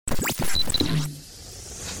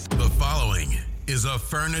is a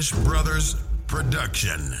Furnish Brothers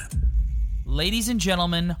production. Ladies and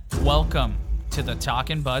gentlemen, welcome to the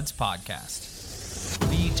Talkin' Buds podcast.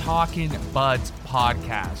 The Talkin' Buds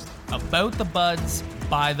podcast. About the buds,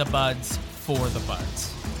 by the buds, for the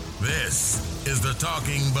buds. This is the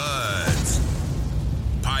Talking Buds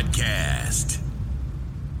podcast.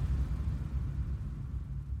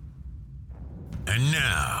 And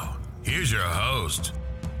now, here's your host,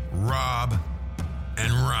 Rob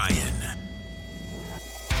and Ryan.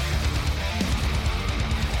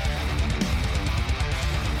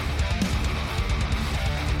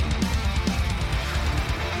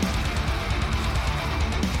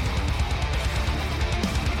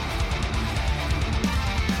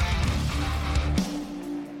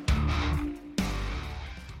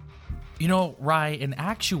 You know, Rye, in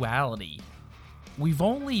actuality, we've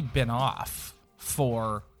only been off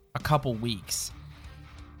for a couple weeks.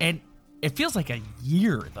 And it feels like a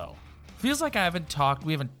year, though. Feels like we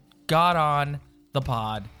haven't got on the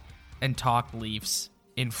pod and talked Leafs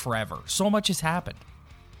in forever. So much has happened.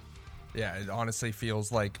 Yeah, it honestly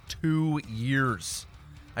feels like 2 years.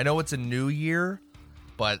 I know it's a new year,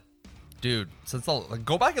 but dude,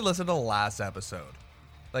 go back and listen to the last episode.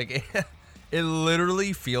 Like, it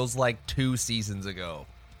literally feels like 2 seasons ago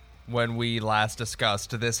when we last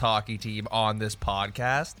discussed this hockey team on this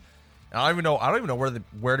podcast. And I don't even know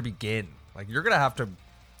where to begin. Like, you're gonna have to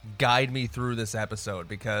guide me through this episode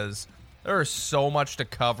because there is so much to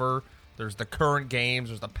cover. There's the current games,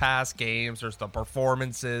 there's the past games, there's the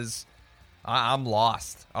performances. I'm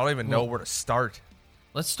lost. I don't even know where to start.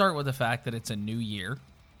 Let's start with the fact that it's a new year.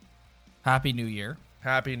 Happy New Year.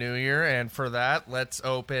 Happy New Year. And for that, let's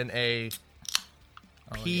open a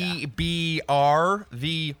PBR,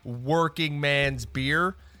 the working man's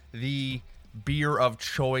beer, the beer of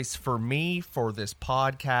choice for me for this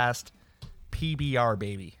podcast. PBR,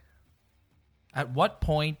 baby. At what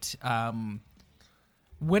point,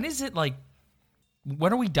 when is it like,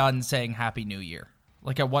 when are we done saying Happy New Year?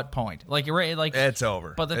 Like, at what point? Like, it's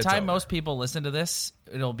over. By the time most people listen to this,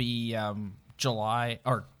 it'll be January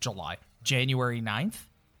 9th.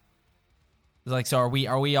 Like, so are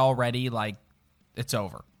we already like, it's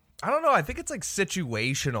over? I don't know. I think it's like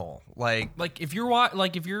situational. Like if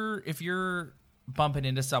you're bumping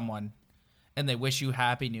into someone and they wish you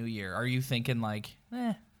Happy New Year, are you thinking like,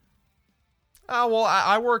 eh? Oh, well,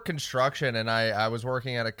 I work construction, and I was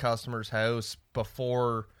working at a customer's house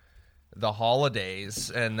before the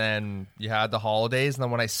holidays, and then you had the holidays, and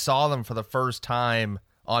then when I saw them for the first time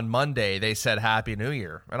on Monday, they said Happy New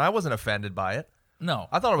Year, and I wasn't offended by it. No.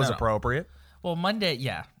 I thought it was appropriate. Well, Monday,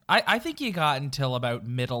 yeah. I think you got until about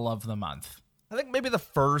middle of the month. I think maybe the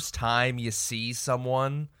first time you see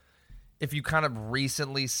someone, if you kind of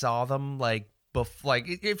recently saw them, like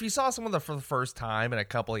if you saw someone for the first time in a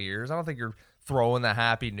couple of years, I don't think you're throwing the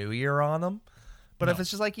Happy New Year on them. But if it's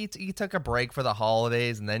just like you took a break for the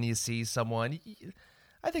holidays and then you see someone,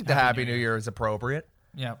 I think the Happy New Year is appropriate.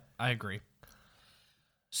 Yeah, I agree.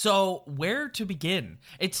 So where to begin?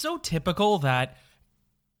 It's so typical that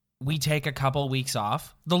we take a couple weeks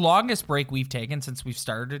off. The longest break we've taken since we've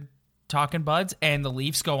started Talking Buds, and the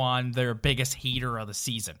Leafs go on their biggest heater of the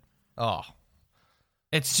season. Oh.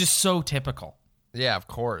 It's just so typical. Yeah, of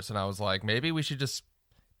course. And I was like, maybe we should just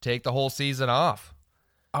take the whole season off.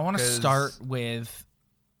 I want to start with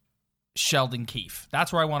Sheldon Keefe.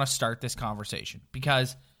 That's where I want to start this conversation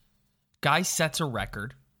because guy sets a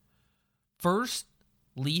record. First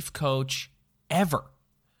Leaf coach ever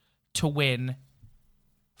to win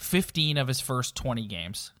 15 of his first 20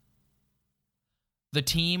 games. The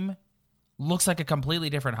team looks like a completely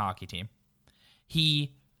different hockey team.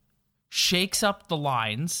 He shakes up the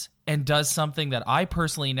lines and does something that I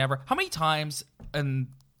personally never... How many times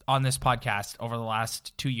on this podcast over the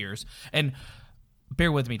last 2 years, and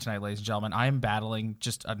bear with me tonight, ladies and gentlemen, I am battling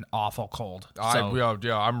just an awful cold.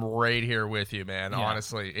 I'm right here with you, man. Yeah.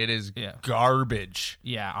 Honestly, it is garbage.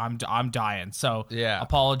 Yeah, I'm dying. So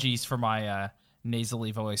apologies for my nasally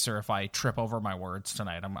voice, or if I trip over my words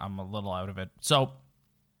tonight. I'm a little out of it. So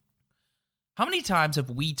how many times have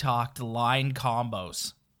we talked line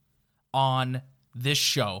combos on this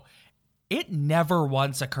show? It never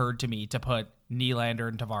once occurred to me to put Nylander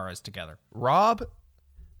and Tavares together. Rob,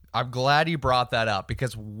 I'm glad you brought that up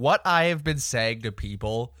because what I have been saying to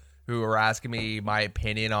people who are asking me my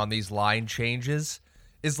opinion on these line changes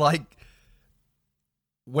is like,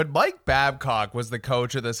 when Mike Babcock was the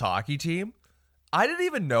coach of this hockey team, I didn't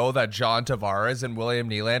even know that John Tavares and William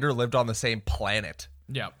Nylander lived on the same planet.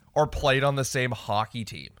 Yep. Or played on the same hockey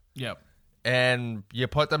team. Yep. And you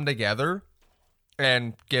put them together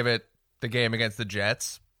and give it the game against the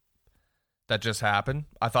Jets. that just happened.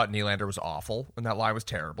 I thought Nylander was awful, and that line was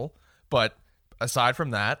terrible. But aside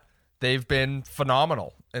from that, they've been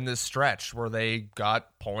phenomenal in this stretch where they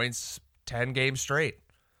got points 10 games straight.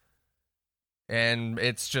 And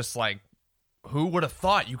it's just like, who would have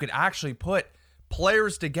thought you could actually put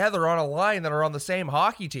players together on a line that are on the same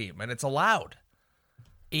hockey team, and it's allowed?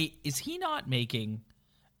 Is he not making,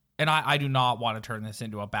 and I do not want to turn this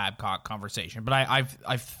into a Babcock conversation, but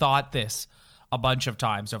I've thought this a bunch of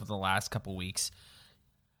times over the last couple weeks.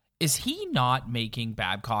 Is he not making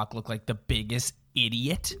Babcock look like the biggest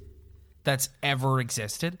idiot that's ever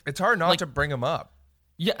existed? It's hard not to bring him up.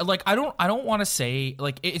 Yeah, like I don't want to say,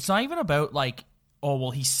 like, it's not even about like, oh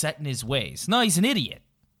well, he's set in his ways. No, he's an idiot.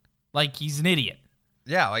 Like, he's an idiot.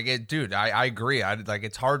 Yeah, like, dude, I agree. Like,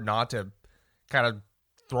 it's hard not to kind of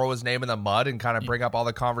throw his name in the mud and kind of bring up all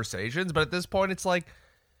the conversations. But at this point, it's like,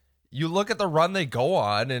 you look at the run they go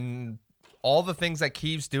on and all the things that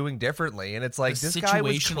Keefe's doing differently, and it's like, this guy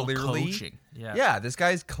was clearly coaching. Yeah, this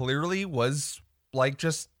guy's clearly was like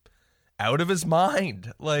just out of his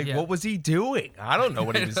mind. Like, what was he doing? I don't know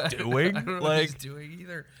what he was doing. I don't know what he was doing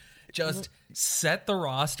either. Just set the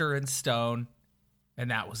roster in stone, and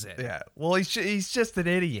that was it. Yeah. Well, he's just an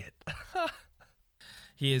idiot.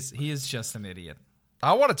 He is just an idiot.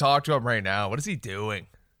 I want to talk to him right now. What is he doing?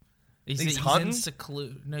 He's hunting?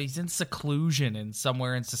 He's in seclusion and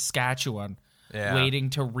somewhere in Saskatchewan, Yeah. waiting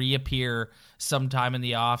to reappear sometime in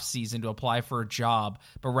the off season to apply for a job.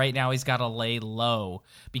 But right now he's got to lay low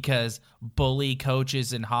because bully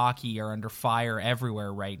coaches in hockey are under fire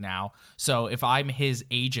everywhere right now. So if I'm his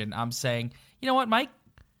agent, I'm saying, you know what, Mike?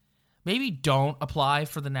 Maybe don't apply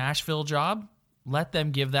for the Nashville job. Let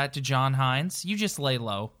them give that to John Hines. You just lay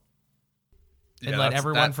low. And let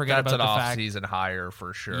everyone forget about the fact. That's an off-season hire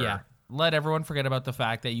for sure. Yeah. Let everyone forget about the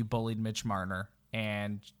fact that you bullied Mitch Marner,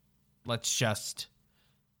 and let's just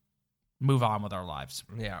move on with our lives.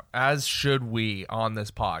 Yeah, as should we on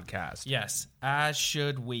this podcast. Yes, as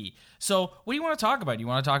should we. So what do you want to talk about? Do you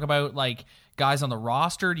want to talk about, like, guys on the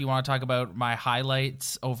roster? Do you want to talk about my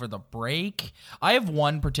highlights over the break? I have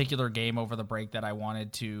one particular game over the break that I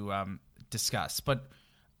wanted to discuss, but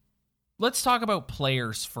let's talk about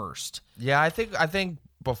players first. Yeah, I think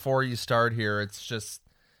before you start here, it's just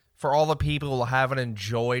for all the people who haven't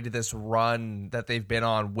enjoyed this run that they've been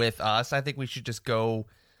on with us, I think we should just go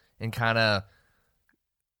and kind of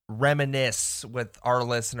reminisce with our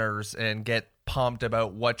listeners and get pumped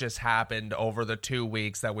about what just happened over the 2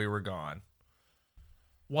 weeks that we were gone.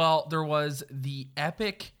 Well, there was the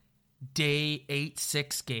epic day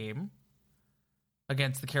 8-6 game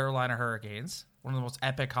against the Carolina Hurricanes. One of the most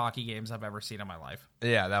epic hockey games I've ever seen in my life.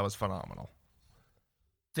 Yeah, that was phenomenal.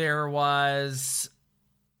 There was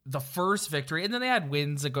the first victory, and then they had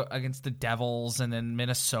wins against the Devils and then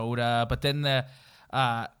Minnesota. But then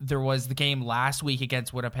there was the game last week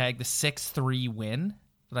against Winnipeg, the 6-3 win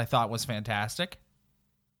that I thought was fantastic.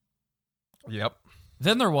 Yep.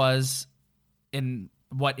 Then there was, in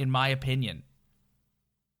my opinion,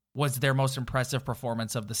 was their most impressive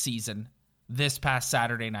performance of the season this past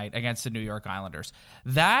Saturday night against the New York Islanders.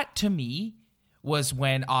 That, to me, was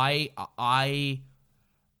when I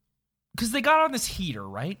because they got on this heater,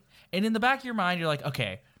 right? And in the back of your mind, you're like,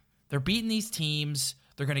 okay, they're beating these teams.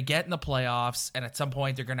 They're going to get in the playoffs, and at some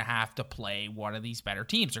point, they're going to have to play one of these better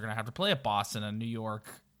teams. They're going to have to play a Boston, a New York,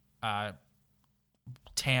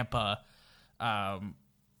 Tampa,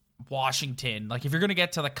 Washington. Like, if you're going to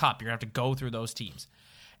get to the Cup, you're going to have to go through those teams.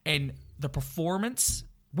 And the performance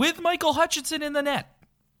with Michael Hutchinson in the net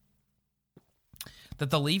that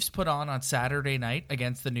the Leafs put on Saturday night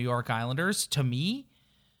against the New York Islanders, to me,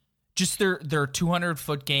 just their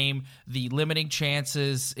 200-foot game, the limiting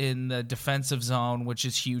chances in the defensive zone, which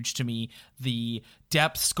is huge to me, the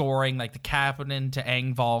depth scoring, like the Kapanen to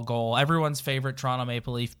Engvall goal, everyone's favorite Toronto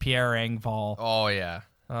Maple Leaf, Pierre Engvall. Oh, yeah.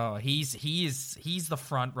 Oh, he's the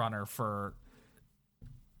front runner for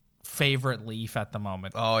favorite Leaf at the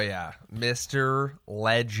moment. Oh, yeah. Mr.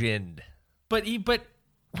 Legend. But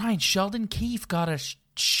Ryan, Sheldon Keefe got a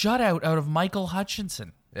shutout out of Michael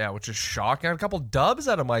Hutchinson. Yeah, which is shocking. A couple dubs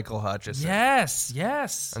out of Michael Hutchinson.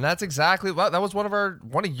 Yes. And that's exactly what that was one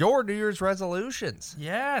of your New Year's resolutions.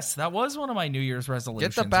 Yes, that was one of my New Year's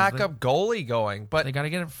resolutions. Get the backup goalie going. But they got to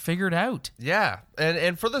get it figured out. Yeah.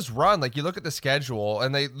 And for this run, like, you look at the schedule,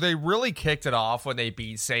 and they really kicked it off when they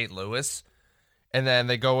beat St. Louis. And then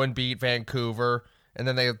they go and beat Vancouver. And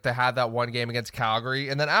then they had that one game against Calgary.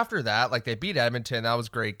 And then after that, like, they beat Edmonton. That was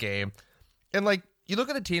a great game. And, like, you look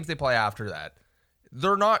at the teams they play after that.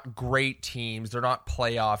 They're not great teams. They're not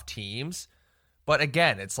playoff teams. But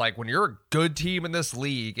again, it's like when you're a good team in this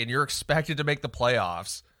league and you're expected to make the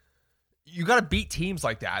playoffs, you got to beat teams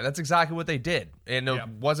like that. That's exactly what they did. And it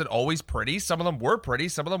wasn't always pretty. Some of them were pretty.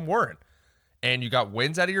 Some of them weren't. And you got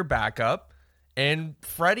wins out of your backup. And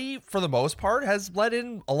Freddie, for the most part, has let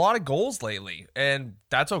in a lot of goals lately. And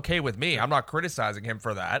that's okay with me. I'm not criticizing him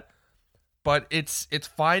for that. But it's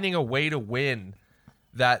finding a way to win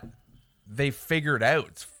that they figured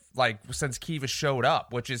out, like, since Kiva showed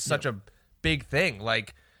up, which is such a big thing.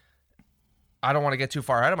 Like, I don't want to get too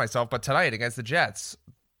far ahead of myself, but tonight against the Jets,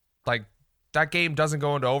 like, that game doesn't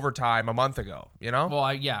go into overtime a month ago, you know? Well,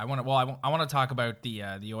 I want to talk about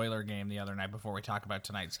the Oiler game the other night before we talk about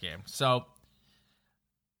tonight's game. So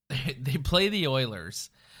they play the Oilers.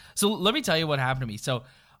 So let me tell you what happened to me. So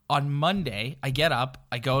on Monday, I get up,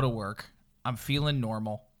 I go to work, I'm feeling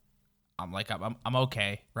normal. I'm like, I'm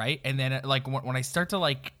okay, right? And then like when I start to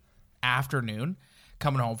like afternoon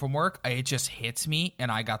coming home from work, it just hits me,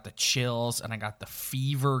 and I got the chills and I got the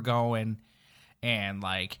fever going. And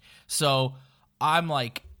like, so I'm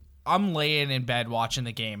laying in bed watching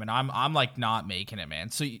the game, and I'm like not making it, man.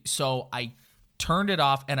 So I turned it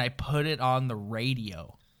off and I put it on the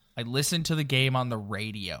radio. I listened to the game on the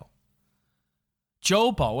radio.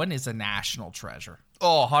 Joe Bowen is a national treasure.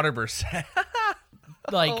 Oh, 100%.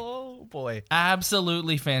 Like, oh boy,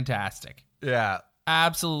 absolutely fantastic. Yeah,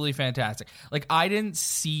 absolutely fantastic. Like, I didn't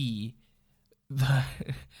see the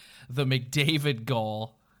McDavid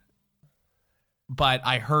goal, but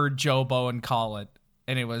I heard Joe Bowen call it,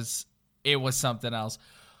 and it was something else.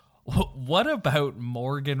 What about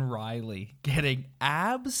Morgan Rielly getting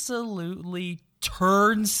absolutely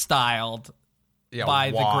turnstyled by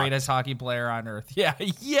the greatest hockey player on earth? Yeah.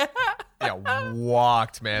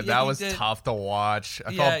 Walked, man. Yeah, that was tough to watch.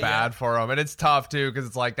 I felt bad for him, and it's tough too because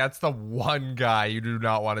it's like that's the one guy you do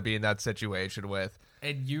not want to be in that situation with.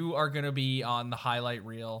 And you are going to be on the highlight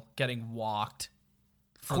reel getting walked.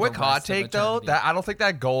 Quick hot take, though, that I don't think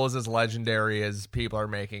that goal is as legendary as people are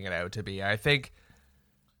making it out to be. I think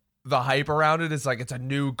the hype around it is like it's a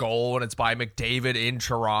new goal and it's by McDavid in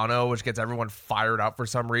Toronto, which gets everyone fired up for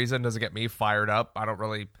some reason. Doesn't get me fired up. I don't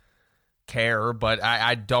really care, but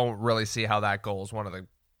I don't really see how that goal is one of the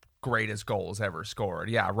greatest goals ever scored.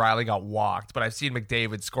 Yeah, Rielly got walked, but I've seen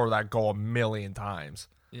McDavid score that goal a million times.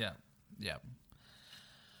 Yeah.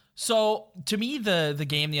 So, to me, the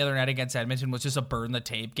game the other night against Edmonton was just a burn the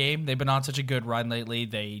tape game. They've been on such a good run lately.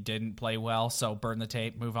 They didn't play well, so burn the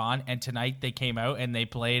tape, move on. And tonight they came out and they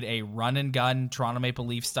played a run-and-gun Toronto Maple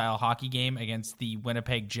Leafs style hockey game against the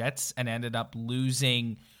Winnipeg Jets and ended up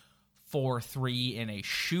losing 4-3 in a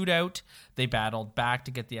shootout. They battled back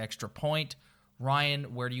to get the extra point.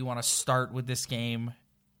 Ryan, where do you want to start with this game?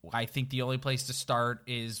 I think the only place to start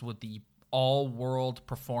is with the all-world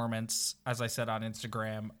performance, as I said on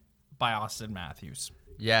Instagram, by Auston Matthews.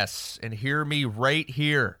 Yes, and hear me right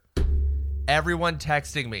here. Everyone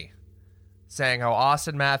texting me saying how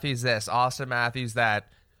Auston Matthews this, Auston Matthews that,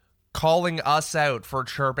 calling us out for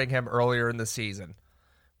chirping him earlier in the season,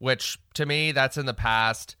 which to me, that's in the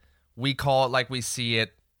past. We call it like we see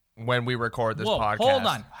it when we record this podcast. Hold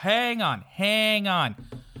on. Hang on.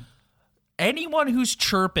 Anyone who's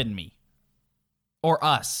chirping me or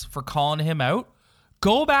us for calling him out,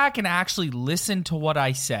 go back and actually listen to what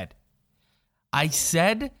I said. I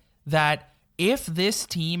said that if this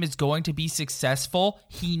team is going to be successful,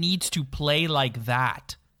 he needs to play like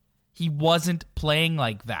that. He wasn't playing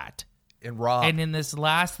like that. And in this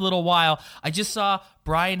last little while, I just saw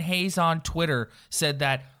Brian Hayes on Twitter said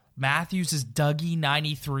that Matthews is Dougie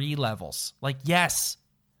 93 levels. Like, yes,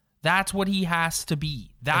 that's what he has to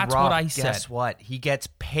be. That's Rob, what I said. Guess what? He gets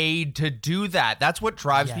paid to do that. That's what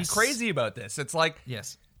drives me crazy about this. It's like,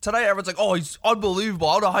 tonight everyone's like, oh, he's unbelievable.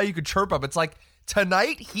 I don't know how you could chirp him. It's like,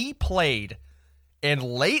 tonight he played, and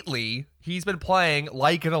lately he's been playing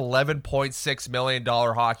like an $11.6 million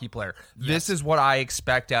hockey player. Yes. This is what I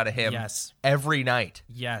expect out of him every night.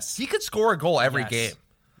 Yes. He could score a goal every game.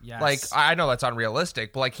 Yes. Like, I know that's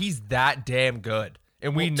unrealistic, but like he's that damn good.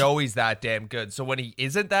 And we know he's that damn good. So when he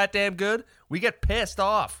isn't that damn good, we get pissed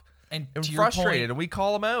off and frustrated, and we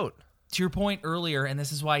call him out. To your point earlier, and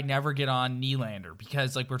this is why I never get on Nylander,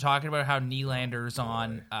 because like we're talking about how Nylander's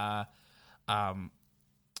on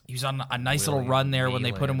he was on a nice little run there when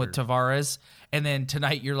they put him with Tavares, and then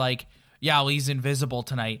tonight you're like, yeah, well, he's invisible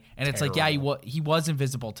tonight, and it's like, yeah, he was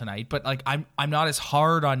invisible tonight, but like I'm not as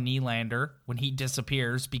hard on Nylander when he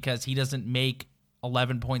disappears because he doesn't make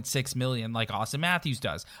 $11.6 million like Auston Matthews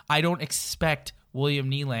does. I don't expect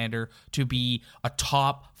William Nylander to be a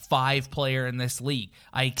top 5 player in this league.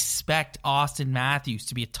 I expect Auston Matthews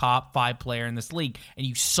to be a top 5 player in this league. And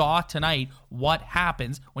you saw tonight what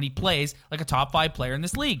happens when he plays like a top 5 player in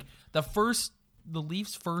this league. The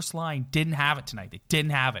Leafs' first line didn't have it tonight. They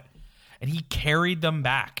didn't have it. and he carried them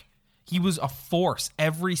back. He was a force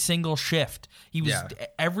every single shift. He was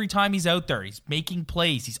every time he's out there, he's making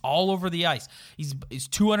plays. He's all over the ice. His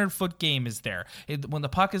 200-foot game is there. When the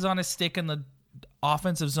puck is on his stick in the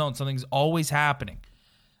offensive zone, something's always happening.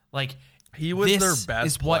 Like, he was their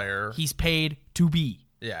best player. What he's paid to be.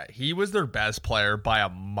 Yeah, he was their best player by a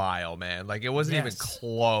mile, man. Like, it wasn't even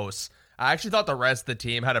close. I actually thought the rest of the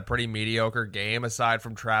team had a pretty mediocre game aside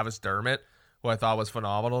from Travis Dermott, who I thought was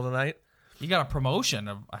phenomenal tonight. He got a promotion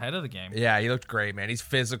ahead of the game. Yeah, he looked great, man. He's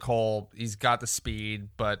physical. He's got the speed.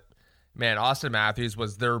 But, man, Austin Matthews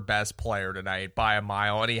was their best player tonight by a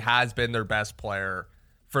mile, and he has been their best player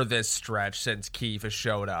for this stretch since Keefe has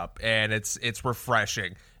showed up, and it's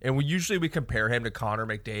refreshing. And we compare him to Connor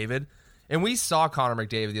McDavid, and we saw Connor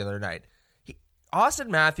McDavid the other night. Austin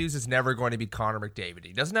Matthews is never going to be Connor McDavid.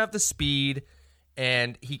 He doesn't have the speed,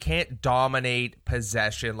 and he can't dominate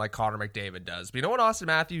possession like Connor McDavid does. But you know what Austin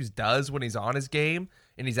Matthews does when he's on his game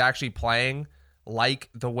and he's actually playing like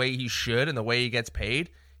the way he should and the way he gets paid?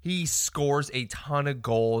 He scores a ton of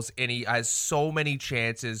goals, and he has so many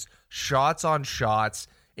chances, shots on shots,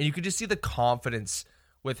 and you can just see the confidence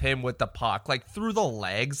with him with the puck, like through the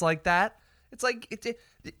legs like that. It's like, you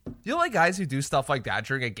know, like guys who do stuff like that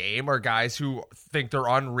during a game are guys who think they're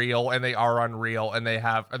unreal, and they are unreal, and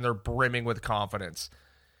they're brimming with confidence.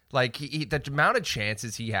 Like the amount of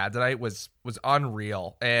chances he had tonight was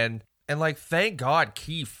unreal, and like thank God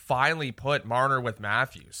Keefe finally put Marner with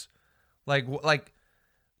Matthews. Like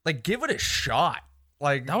give it a shot.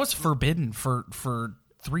 Like that was forbidden for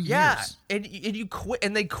 3 years. And you quit,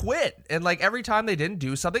 and they quit, and like every time they didn't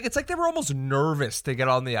do something, it's like they were almost nervous to get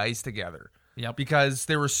on the ice together. Yep. Because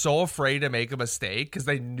they were so afraid to make a mistake, because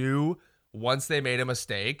they knew once they made a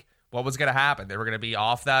mistake, what was going to happen? They were going to be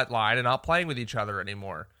off that line and not playing with each other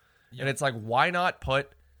anymore. Yep. And it's like, why not put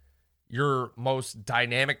your most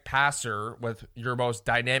dynamic passer with your most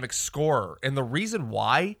dynamic scorer? And the reason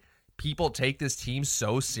why people take this team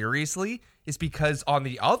so seriously is because on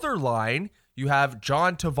the other line, you have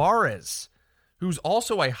John Tavares, who's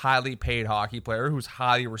also a highly paid hockey player, who's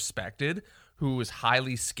highly respected, who is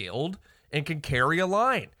highly skilled, and can carry a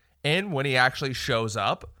line. And when he actually shows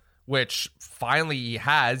up, which finally he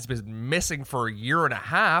has been missing for a year and a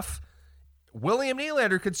half, William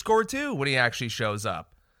Nylander could score too when he actually shows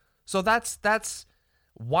up. So that's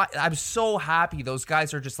why I'm so happy those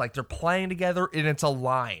guys are just like, they're playing together, and it's a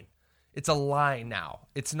line. It's a line now.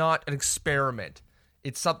 It's not an experiment.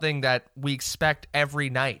 It's something that we expect every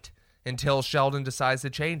night until Sheldon decides to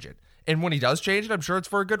change it. And when he does change it, I'm sure it's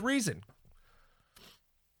for a good reason.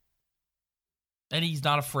 And he's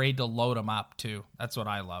not afraid to load them up, too. That's what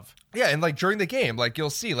I love. Yeah, and like during the game, like you'll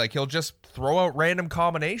see, like he'll just throw out random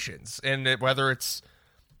combinations. And whether it's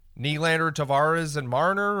Nylander, Tavares, and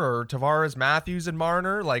Marner, or Tavares, Matthews, and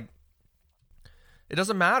Marner, like it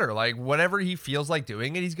doesn't matter. Like whatever he feels like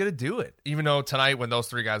doing it, he's going to do it. Even though tonight when those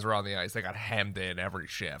three guys were on the ice, they got hemmed in every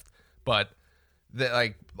shift. But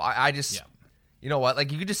I just, you know what?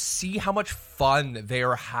 Like you could just see how much fun they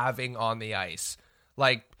are having on the ice.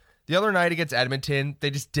 Like, the other night against Edmonton,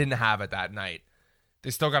 they just didn't have it that night. They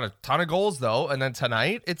still got a ton of goals, though. And then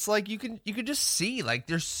tonight, it's like you can just see, like,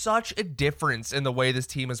 there's such a difference in the way this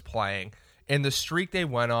team is playing. And the streak they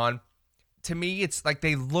went on, to me, it's like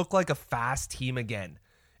they look like a fast team again.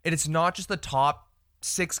 And it's not just the top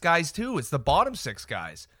 6 guys, too. It's the bottom 6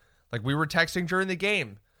 guys. Like, we were texting during the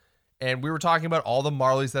game, and we were talking about all the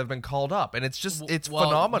Marlies that have been called up. And it's just, it's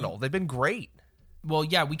phenomenal. They've been great. Well,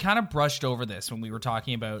 yeah, we kind of brushed over this when we were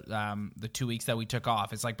talking about the 2 weeks that we took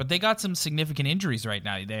off. It's like, but they got some significant injuries right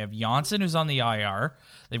now. They have Janssen, who's on the IR.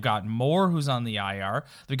 They've got Moore, who's on the IR.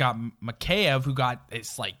 They've got Mikheyev, who got,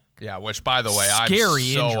 it's like, yeah, which, by the way, I'm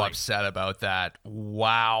so upset about that.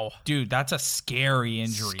 Wow. Dude, that's a scary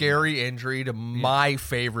injury. Scary injury to my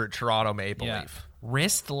favorite Toronto Maple Leaf.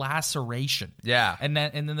 Wrist laceration. Yeah. And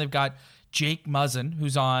then they've got Jake Muzzin,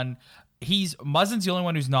 who's on, Muzzin's the only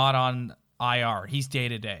one who's not on IR. He's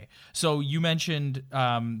day-to-day. So you mentioned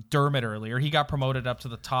Dermott earlier. He got promoted up to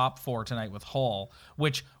the top 4 tonight with Hull,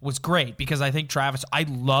 which was great because I think Travis, I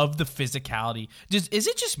love the physicality. Is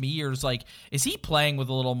it just me, or is he playing with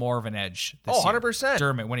a little more of an edge this year? 100%.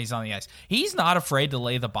 Dermott, when he's on the ice. He's not afraid to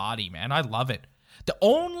lay the body, man. I love it. The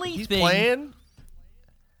only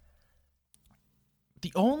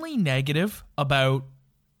negative about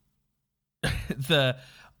the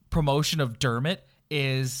promotion of Dermott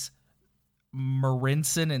is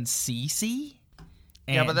Marinson and Ceci.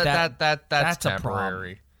 Yeah, but that's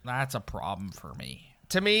temporary. That's a problem for me.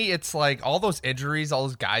 To me, it's like all those injuries, all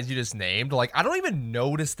those guys you just named, like I don't even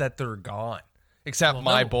notice that they're gone. Except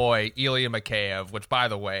my boy, Ilya Mikheyev, which, by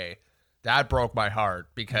the way, That broke my heart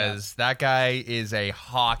because that guy is a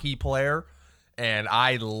hockey player and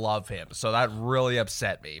I love him. So that really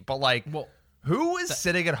upset me. But like, who is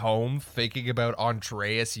sitting at home thinking about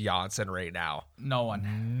Andreas Janssen right now? No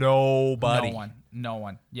one. Nobody. No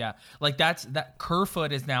one. Yeah. Like that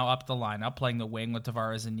Kerfoot is now up the lineup playing the wing with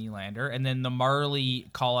Tavares and Nylander. And then the Marley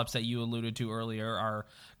call-ups that you alluded to earlier are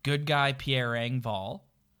good guy Pierre Engvall.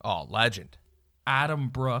 Oh, legend. Adam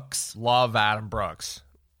Brooks. Love Adam Brooks.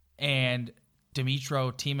 And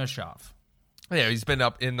Dmytro Timashov. Yeah, he's been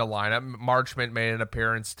up in the lineup. Marchment made an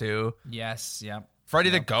appearance too. Yes, yep.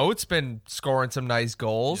 Freddie the Goat's been scoring some nice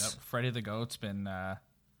goals. Yep. Freddie the Goat's been. I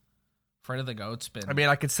mean,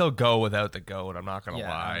 I could still go without the Goat. I'm not gonna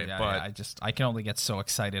lie, yeah, but I can only get so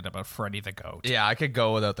excited about Freddie the Goat. Yeah, I could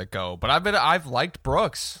go without the Goat, but I've liked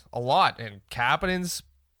Brooks a lot, and Kapanen's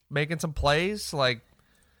making some plays. Like,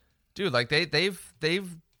 dude, like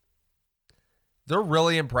they're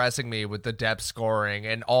really impressing me with the depth scoring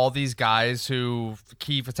and all these guys who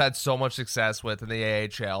Keefe has had so much success with in the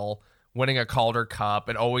AHL, winning a Calder Cup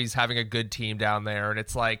and always having a good team down there. And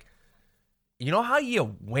it's like, you know how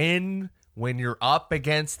you win when you're up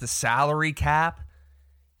against the salary cap?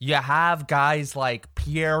 You have guys like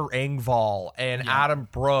Pierre Engvall and Adam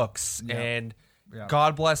Brooks and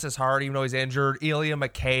God bless his heart, even though he's injured, Ilya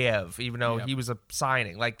Mikheyev, even though he was a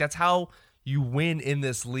signing. Like, that's how you win in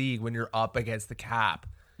this league when you're up against the cap.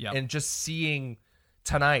 Yep. And just seeing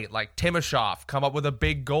tonight, like Timashov come up with a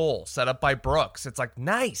big goal set up by Brooks. It's like,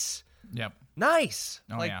 nice. Yep. Nice.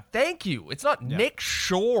 Oh, like, thank you. It's not Nick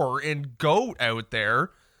Shore and Goat out there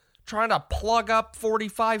trying to plug up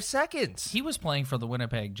 45 seconds. He was playing for the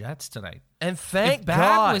Winnipeg Jets tonight. And thank if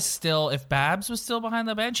God. If Babs was still behind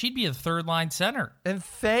the bench, he'd be a third line center. And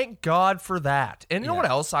thank God for that. And you know what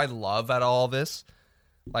else I love at all this?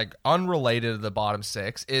 Like, unrelated to the bottom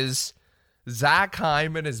six, is Zach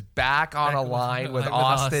Hyman is back on a line with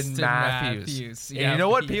Austin Matthews. And you know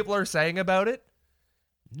what people are saying about it?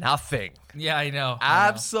 Nothing. Yeah, I know.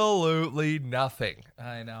 Absolutely nothing.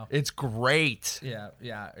 I know. It's great. Yeah.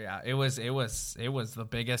 It was the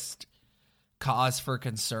biggest cause for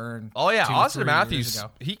concern. Oh yeah, 2-3 Austin years Matthews,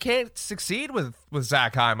 ago. he can't succeed with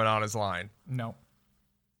Zach Hyman on his line. No.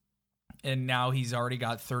 And now he's already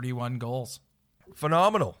got 31 goals.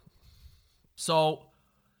 Phenomenal. So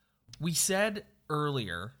we said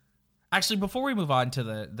earlier, actually, before we move on to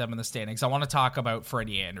them in the standings, I want to talk about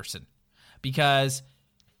Freddie Anderson because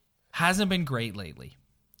hasn't been great lately.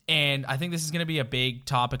 And I think this is going to be a big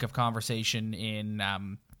topic of conversation in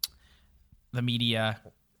the media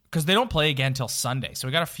because they don't play again until Sunday. So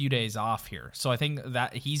we got a few days off here. So I think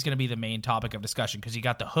that he's going to be the main topic of discussion because he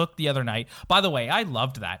got the hook the other night. By the way, I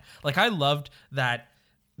loved that. Like, I loved that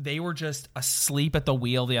they were just asleep at the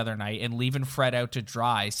wheel the other night and leaving Fred out to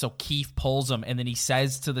dry. So Keefe pulls him, and then he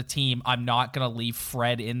says to the team, I'm not going to leave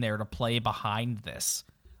Fred in there to play behind this.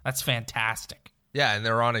 That's fantastic. Yeah, and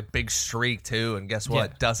they're on a big streak, too, and guess what?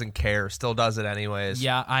 Yeah. Doesn't care. Still does it anyways.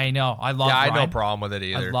 Yeah, I know. I love I Ryan. had no problem with it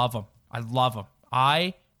either. I love him.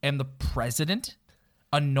 I am the president.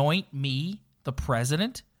 Anoint me the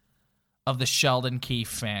president of the Sheldon Keefe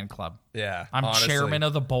fan club. Yeah, I'm honestly. chairman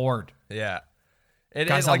of the board. Yeah. It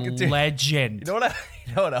Guy's is like a dude, legend. You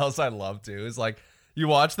know what else I love too is like you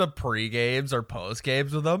watch the pre-games or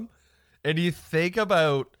post-games with them and you think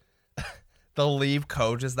about the Leaf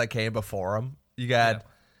coaches that came before him. You got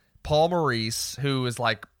Paul Maurice, who is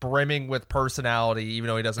like brimming with personality even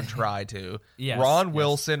though he doesn't try to. Yes, Ron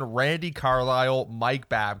Wilson, Randy Carlyle, Mike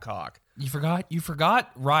Babcock. You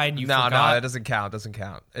forgot Ryan. No, that doesn't count.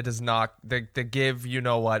 It does not. The give you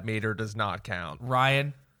know what meter does not count.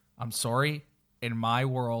 Ryan, I'm sorry. In my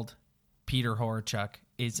world, Peter Horachek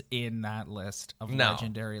is in that list of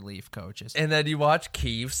legendary Leaf coaches. And then you watch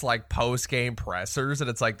Keefe's like post-game pressers, and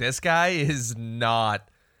it's like, this guy is not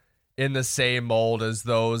in the same mold as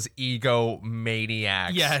those ego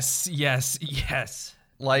maniacs. Yes.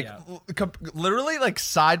 Like literally like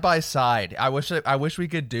side by side. I wish we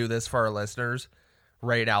could do this for our listeners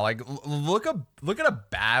right now. Like look at a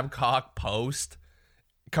Babcock post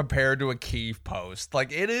compared to a Keefe post.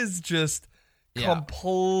 Like it is just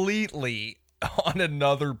completely on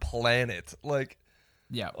another planet. Like,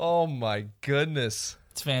 oh my goodness,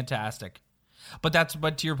 it's fantastic. But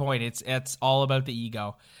to your point, it's all about the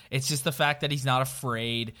ego. It's just the fact that he's not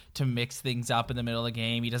afraid to mix things up in the middle of the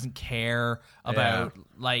game. He doesn't care about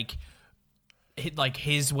like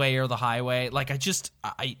his way or the highway. Like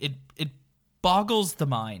it boggles the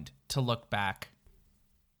mind to look back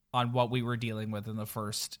on what we were dealing with in the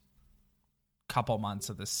first couple months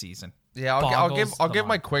of this season. Yeah, I'll give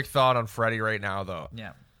my quick thought on Freddie right now, though.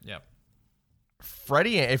 Yeah.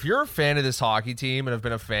 Freddie, if you're a fan of this hockey team and have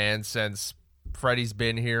been a fan since Freddie's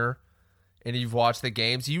been here and you've watched the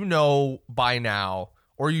games, you know by now,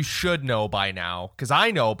 or you should know by now, because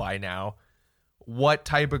I know by now, what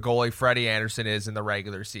type of goalie Freddie Andersen is in the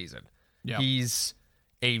regular season. Yep. He's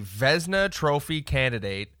a Vezina Trophy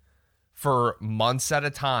candidate for months at a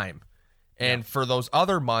time. And for those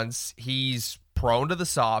other months, he's prone to the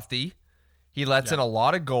softy. He lets in a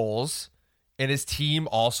lot of goals, and his team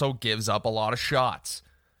also gives up a lot of shots.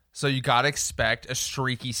 So you got to expect a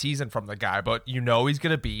streaky season from the guy, but you know he's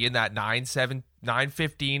going to be in that 9-15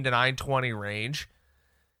 to 920 range,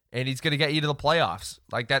 and he's going to get you to the playoffs.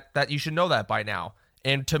 Like that you should know that by now.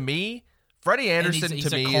 And to me, Freddie Andersen is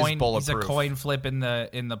bulletproof. He's a coin flip in the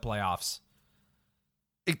playoffs.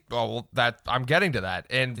 I'm getting to that.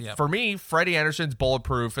 And for me, Freddie Andersen's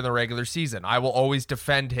bulletproof in the regular season. I will always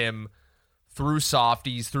defend him through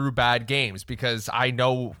softies, through bad games, because I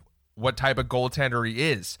know what type of goaltender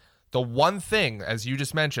he is. The one thing, as you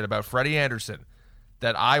just mentioned, about Freddie Andersen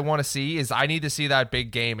that I want to see is I need to see that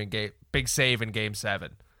big save in Game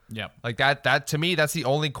 7. Yep. Like that to me, that's the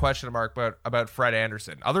only question mark about Fred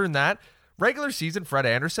Andersen. Other than that, regular season Fred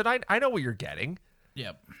Andersen, I know what you're getting.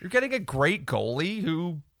 Yep. You're getting a great goalie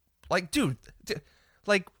who, like, dude,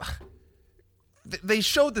 they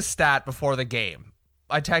showed the stat before the game.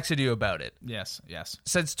 I texted you about it. Yes.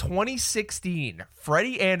 Since 2016,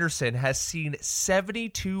 Freddie Andersen has seen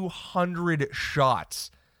 7,200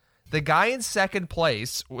 shots. The guy in second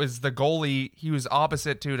place was the goalie he was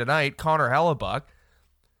opposite to tonight, Connor Hellebuck,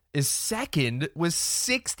 is second with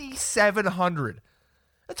 6,700.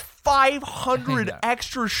 That's 500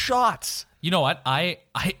 extra shots. You know what?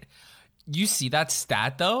 You see that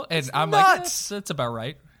stat though, and I'm nuts. like, that's about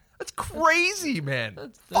right. That's crazy, man.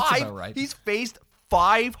 That's about right. He's faced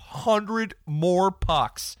 500 more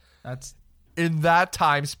pucks. That's in that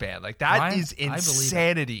time span. Like that is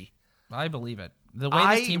insanity. I believe it. The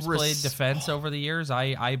way this team's played defense over the years,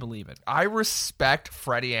 I believe it. I respect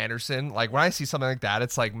Freddie Andersen. Like when I see something like that,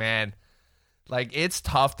 it's like, man, like it's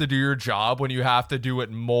tough to do your job when you have to do it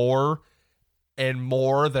more and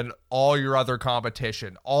more than all your other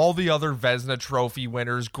competition. All the other Vezina Trophy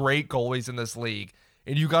winners, great goalies in this league,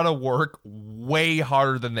 and you got to work way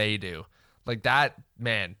harder than they do. Like that,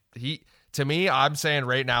 man, to me, I'm saying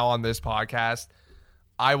right now on this podcast,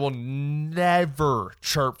 I will never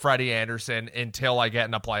chirp Freddie Andersen until I get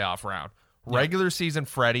in a playoff round. Yeah. Regular season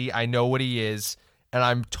Freddie, I know what he is, and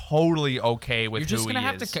I'm totally okay with who he is. You're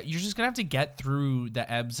just going to have to get through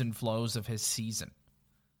the ebbs and flows of his season.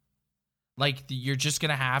 Like, you're just going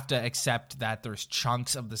to have to accept that there's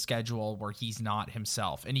chunks of the schedule where he's not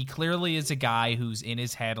himself. And he clearly is a guy who's in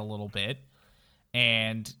his head a little bit.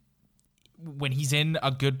 And when he's in a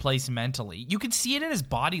good place mentally, you can see it in his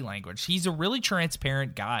body language. He's a really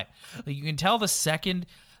transparent guy. Like, you can tell the second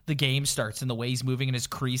the game starts and the way he's moving in his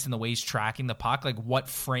crease and the way he's tracking the puck, like what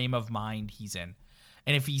frame of mind he's in.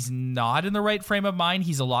 And if he's not in the right frame of mind,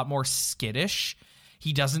 he's a lot more skittish.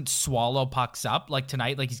 He doesn't swallow pucks up like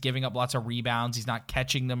tonight. Like he's giving up lots of rebounds. He's not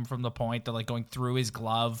catching them from the point. They're like going through his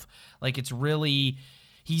glove. Like it's really,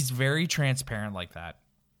 he's very transparent like that.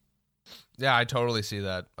 Yeah, I totally see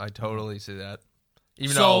that.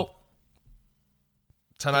 Even though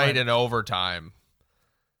tonight in overtime,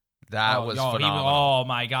 that was phenomenal. Oh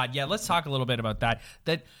my God. Yeah, let's talk a little bit about that.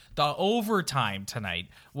 That the overtime tonight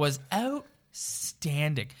was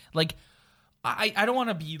outstanding. Like, I don't want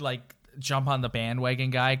to be like, jump on the bandwagon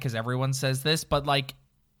guy because everyone says this, but like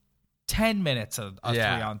 10 minutes of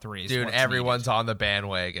 3-on-3 dude, everyone's on the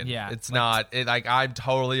bandwagon. Yeah, it's like I'm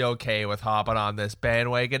totally okay with hopping on this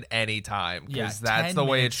bandwagon anytime because that's the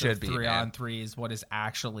way it should be. 3-on-3 is what is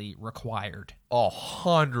actually required.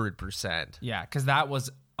 100%. Yeah, because that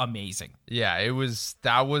was amazing. Yeah,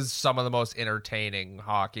 that was some of the most entertaining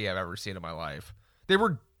hockey I've ever seen in my life. They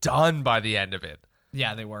were done by the end of it.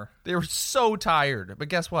 Yeah, they were. They were so tired. But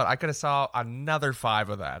guess what? I could have saw another 5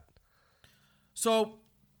 of that. So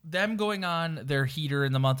them going on their heater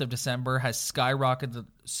in the month of December has skyrocketed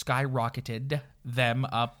them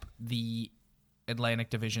up the Atlantic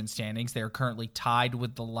Division standings. They are currently tied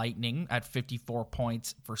with the Lightning at 54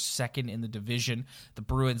 points for second in the division. The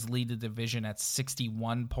Bruins lead the division at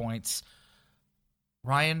 61 points.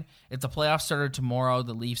 Ryan, if the playoffs started tomorrow,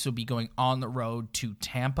 the Leafs will be going on the road to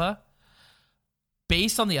Tampa.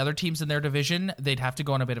 Based on the other teams in their division, they'd have to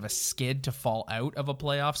go on a bit of a skid to fall out of a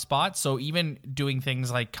playoff spot. So even doing things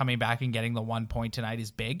like coming back and getting the 1 point tonight is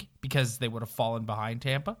big because they would have fallen behind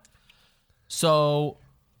Tampa. So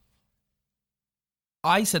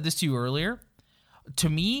I said this to you earlier. To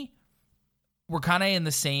me, we're kind of in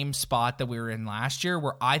the same spot that we were in last year,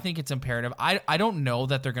 where I think it's imperative. I don't know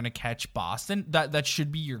that they're going to catch Boston. That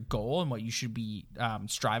should be your goal and what you should be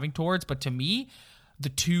striving towards. But to me, the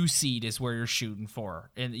 2 seed is where you're shooting for,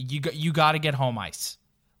 and you got to get home ice.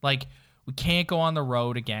 Like, we can't go on the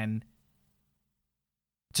road again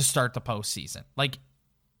to start the postseason. Like,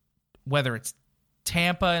 whether it's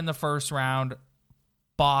Tampa in the first round,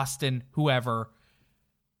 Boston, whoever,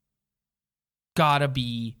 gotta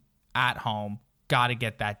be at home, gotta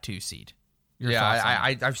get that 2 seed.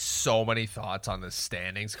 I have so many thoughts on this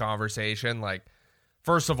standings conversation. Like,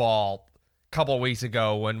 first of all, a couple of weeks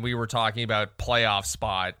ago when we were talking about playoff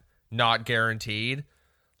spot not guaranteed,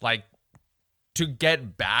 like, to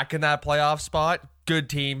get back in that playoff spot, good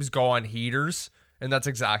teams go on heaters, and that's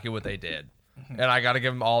exactly what they did. And I got to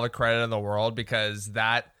give them all the credit in the world, because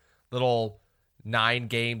that little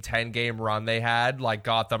 9-game, 10-game run they had, like,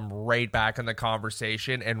 got them right back in the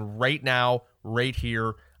conversation. And right now, right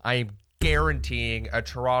here, I am guaranteeing a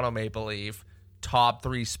Toronto Maple Leaf top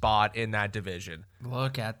 3 spot in that division.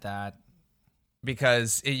 Look at that.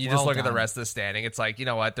 Because you just look at the rest of the standing, it's like, you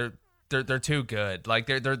know what, they're too good. Like,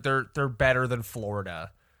 they're better than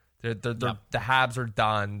Florida. The Habs are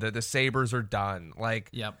done. The Sabres are done. Like,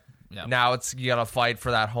 Yep. Now you got to fight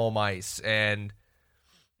for that home ice. And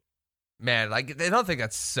man, like, I don't think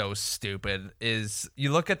that's so stupid. Is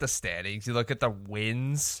you look at the standings, you look at the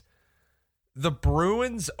wins, the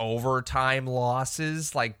Bruins overtime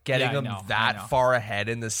losses, like getting them that far ahead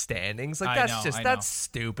in the standings, like that's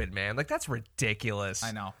stupid, man. Like, that's ridiculous.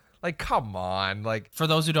 I know. Like, come on. Like, for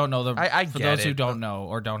those who don't know, who don't know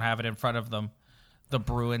or don't have it in front of them, the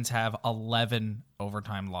Bruins have 11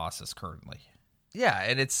 overtime losses currently. Yeah,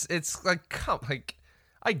 and it's like,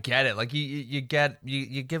 I get it. Like, you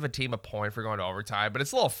give a team a point for going to overtime, but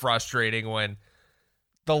it's a little frustrating when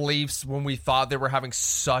the Leafs, when we thought they were having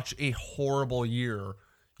such a horrible year,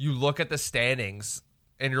 you look at the standings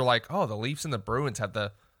and you're like, oh, the Leafs and the Bruins have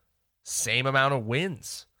the same amount of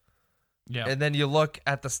wins. Yeah. And then you look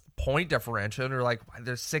at the point differential and you're like,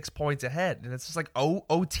 there's 6 points ahead. And it's just like,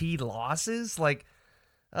 OT losses? Like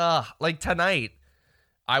tonight,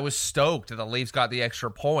 I was stoked that the Leafs got the extra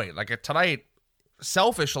point. Like, tonight,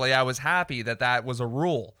 selfishly, I was happy that was a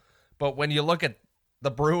rule. But when you look at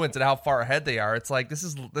the Bruins and how far ahead they are, it's like, this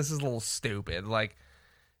is a little stupid. Like,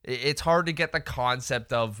 it's hard to get the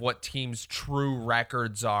concept of what teams' true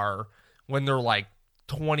records are when they're like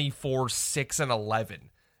 24-6-11.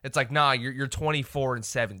 It's like, nah, you're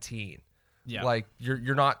 24-17. Yeah. Like,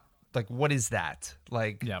 you're not, like, what is that?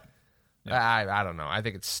 Like, Yep. I don't know. I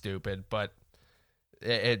think it's stupid, but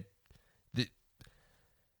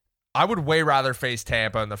I would way rather face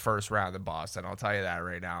Tampa in the first round than Boston. I'll tell you that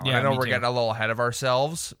right now. Yeah, I know me we're too. getting a little ahead of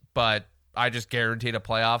ourselves, but I just guaranteed a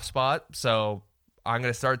playoff spot, so I'm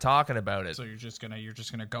gonna start talking about it. So you're just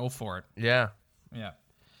gonna go for it. Yeah. Yeah.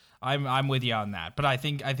 I'm with you on that. But I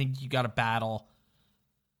think you gotta battle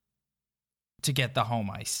to get the home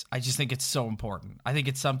ice. I just think it's so important. I think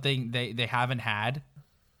it's something they haven't had.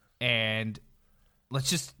 And let's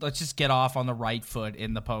just get off on the right foot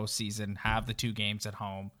in the postseason, have the 2 games at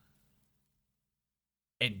home.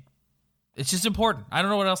 And it's just important. I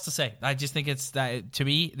don't know what else to say. I just think it's that, to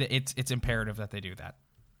me, it's imperative that they do that.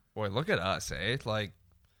 Boy, look at us, eh? Like,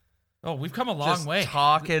 oh, we've come a long way.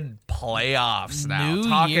 Talking playoffs now. New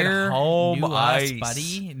talking year, home new ice, us,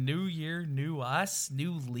 buddy. New year, new us,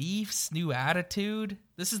 new Leafs, new attitude.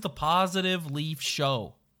 This is the positive Leaf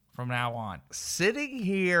show from now on. Sitting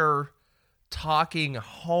here talking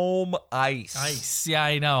home ice. Ice. Yeah,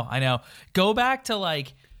 I know. Go back to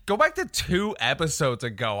 2 episodes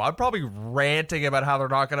ago. I'm probably ranting about how they're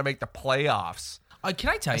not going to make the playoffs. Can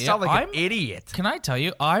I tell you? I sound like an idiot. Can I tell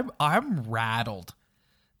you? I'm rattled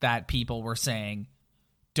that people were saying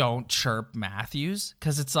don't chirp Matthews,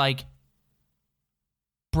 because it's like,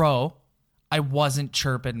 bro, I wasn't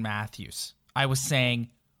chirping Matthews. I was saying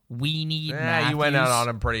we need Matthews. You went out on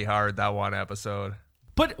him pretty hard that one episode.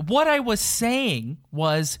 But what I was saying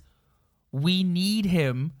was we need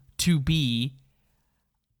him to be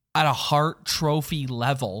at a Hart Trophy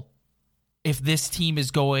level if this team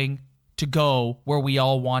is going to go where we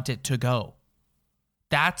all want it to go.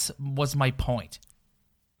 That was my point.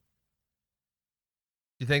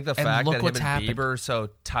 You think the fact that him and Bieber are so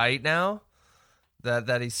tight now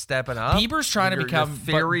that he's stepping up? Bieber's trying to become...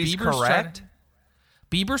 Your theory's correct?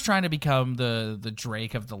 Bieber's trying to become the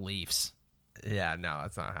Drake of the Leafs. Yeah, no,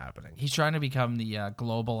 that's not happening. He's trying to become the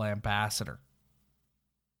global ambassador.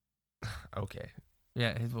 Okay.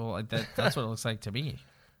 Yeah, well, that's what it looks like to me.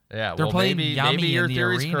 Yeah, they're playing Yummy maybe your in the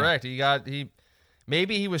theory's arena. correct.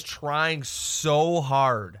 Maybe he was trying so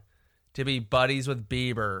hard to be buddies with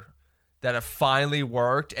Bieber that it finally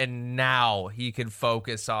worked, and now he can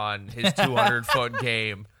focus on his 200-foot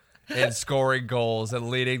game and scoring goals and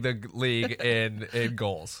leading the league in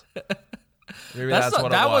goals. Maybe that's what it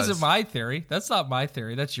was. That wasn't my theory. That's not my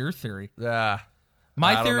theory. That's your theory. Yeah.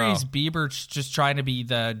 My theory is Bieber's just trying to be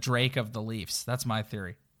the Drake of the Leafs. That's my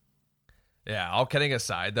theory. Yeah, all kidding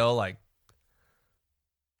aside, though, like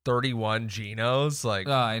 31 Genos, like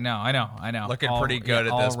I know. looking pretty good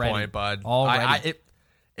at this point, bud. Already.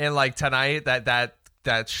 And like tonight, that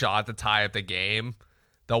shot to tie up the game,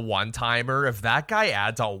 the one-timer. If that guy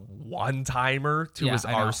adds a one-timer to his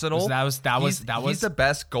arsenal, he's the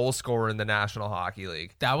best goal scorer in the National Hockey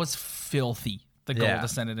League. That was filthy. The goal to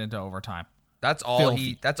send it into overtime. That's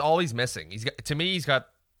all he's missing. He's got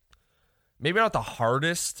maybe not the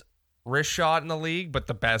hardest wrist shot in the league, but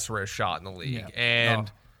the best wrist shot in the league. Yeah.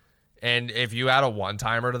 And if you add a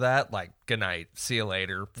one-timer to that, like, good night, see you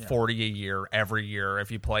later, 40 a year, every year, if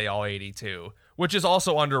you play all 82, which is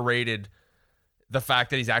also underrated, the fact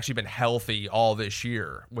that he's actually been healthy all this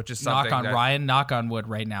year, which is something Ryan, knock on wood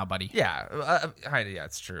right now, buddy. Yeah, yeah,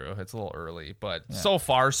 it's true. It's a little early, but so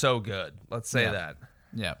far, so good. Let's say that.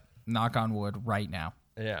 Yeah, knock on wood right now.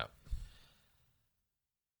 Yeah.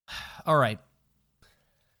 All right.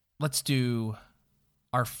 Let's do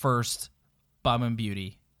our first bum and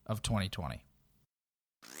beauty of 2020.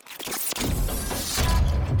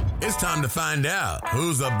 It's time to find out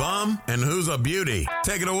who's a bum and who's a beauty.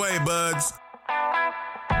 Take it away, buds.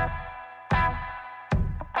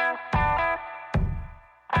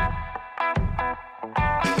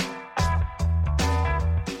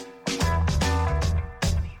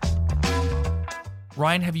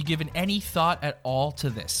 Ryan, have you given any thought at all to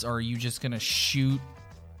this, or are you just going to shoot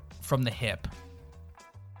from the hip?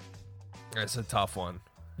 It's a tough one.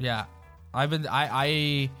 Yeah. I'm shooting to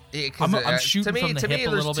me, from the hip a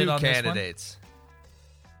little bit on candidates. This one.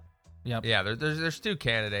 Yep. Yeah, there's two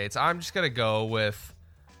candidates. I'm just gonna go with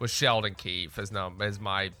Sheldon Keefe as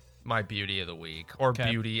my beauty of the week, or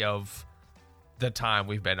beauty of the time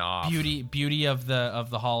we've been off. Beauty of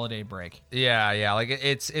the holiday break. Yeah. Like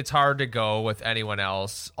it's hard to go with anyone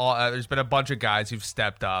else. There's been a bunch of guys who've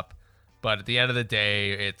stepped up, but at the end of the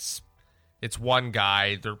day, it's one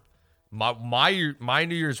guy. My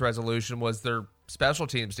New Year's resolution was their special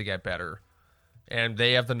teams to get better, and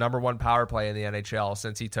they have the number one power play in the NHL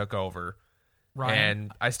since he took over. Ryan.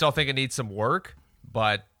 And I still think it needs some work,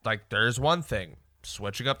 but like there's one thing.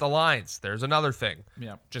 Switching up the lines. There's another thing.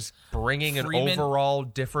 Yeah. Just bringing an overall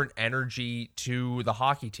different energy to the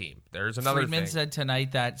hockey team. There's another Friedman thing. said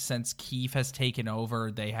tonight that since Keefe has taken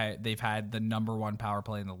over, they've had the number one power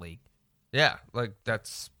play in the league. Yeah, like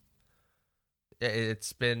it's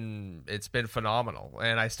been phenomenal.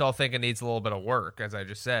 And I still think it needs a little bit of work, as I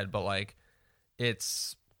just said, but like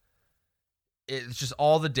it's just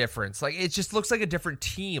all the difference. Like, it just looks like a different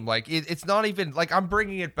team. Like, it's not even like I'm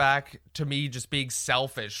bringing it back to me just being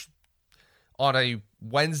selfish on a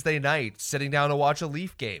Wednesday night, sitting down to watch a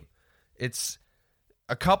Leaf game. It's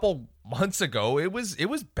a couple months ago. It was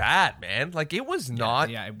bad, man. Like, it was not.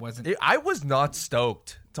 Yeah, it wasn't. I was not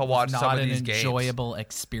stoked to watch some of these games. Not an enjoyable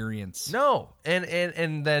experience. No,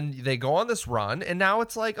 and then they go on this run, and now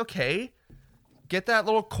it's like, okay, get that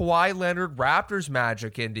little Kawhi Leonard Raptors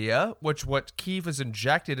magic into you, what Keefe has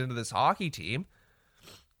injected into this hockey team.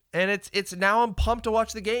 And it's now I'm pumped to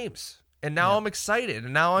watch the games. And now I'm excited.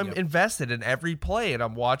 And now I'm invested in every play. And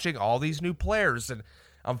I'm watching all these new players. And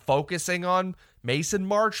I'm focusing on Mason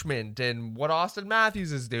Marchment and what Austin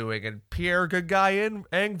Matthews is doing and Pierre Good Guy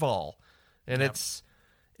Engvall. And it's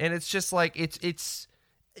just like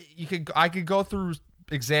I could go through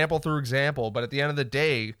example, but at the end of the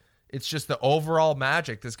day, it's just the overall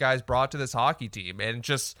magic this guy's brought to this hockey team, and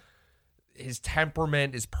just his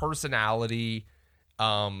temperament, his personality,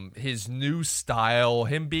 his new style,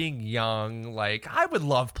 him being young. Like, I would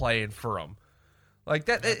love playing for him. Like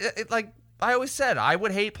that. Like I always said, I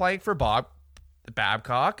would hate playing for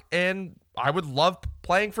Babcock, and I would love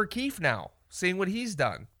playing for Keefe now, seeing what he's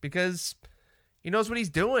done, because he knows what he's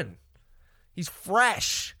doing. He's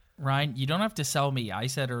fresh. Ryan, you don't have to sell me. I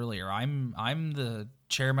said earlier, I'm the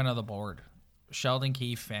chairman of the board, Sheldon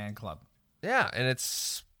Keefe fan club. Yeah, and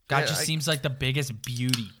it's seems like the biggest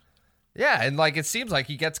beauty. Yeah, and like it seems like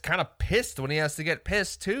he gets kind of pissed when he has to get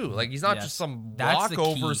pissed too. Like, he's not just some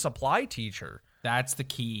walkover supply teacher. That's the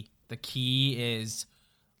key. The key is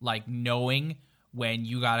like knowing when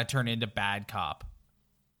you got to turn into bad cop.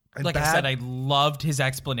 And like I said, I loved his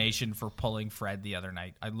explanation for pulling Fred the other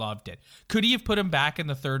night. I loved it. Could he have put him back in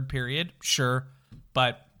the third period? Sure.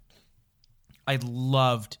 But I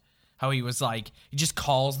loved how he was like, he just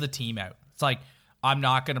calls the team out. It's like, I'm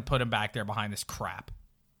not going to put him back there behind this crap.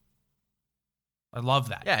 I love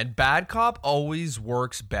that. Yeah, and bad cop always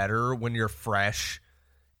works better when you're fresh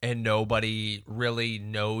and nobody really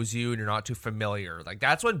knows you and you're not too familiar. Like,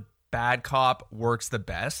 that's when bad cop works the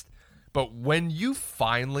best. But when you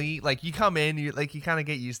finally, like, you come in, you kind of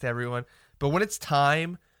get used to everyone. But when it's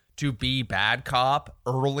time to be bad cop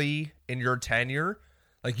early in your tenure,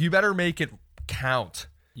 like, you better make it count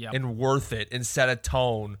and worth it and set a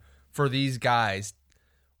tone for these guys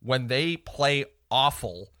when they play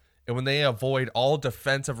awful and when they avoid all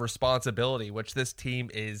defensive responsibility, which this team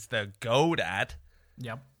is the goat at.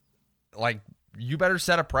 Yep. Like, you better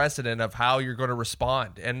set a precedent of how you're going to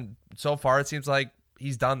respond. And so far, it seems like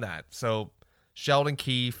he's done that. So, Sheldon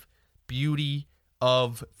Keefe, beauty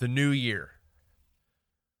of the new year.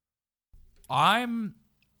 I'm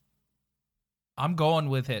going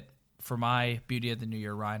with it for my beauty of the new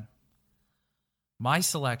year, Ryan. My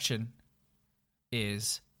selection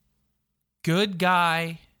is good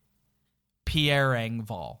guy Pierre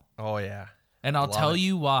Engvall. Oh, yeah. And I'll tell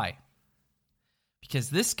you why. Because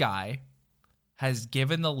this guy has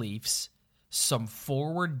given the Leafs some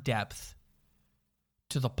forward depth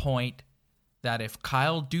to the point that if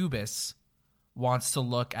Kyle Dubas wants to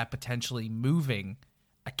look at potentially moving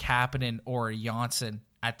a Kapanen or a Johnson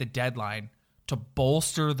at the deadline to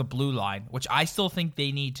bolster the blue line, which I still think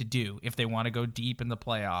they need to do if they want to go deep in the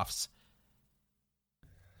playoffs,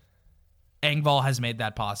 Engvall has made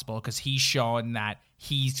that possible because he's shown that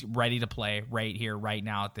he's ready to play right here, right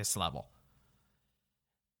now at this level.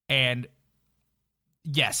 And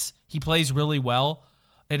yes, he plays really well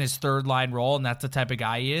in his third line role, and that's the type of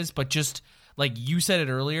guy he is. But just like you said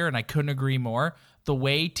it earlier, and I couldn't agree more, the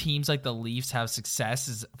way teams like the Leafs have success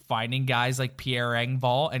is finding guys like Pierre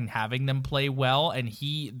Engvall and having them play well. And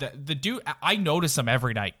the dude, I notice him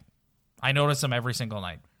every night. I notice him every single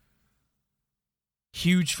night.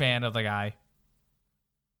 Huge fan of the guy.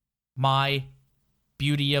 My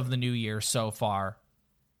beauty of the new year so far,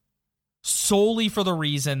 solely for the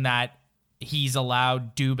reason that he's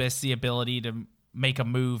allowed Dubas the ability to make a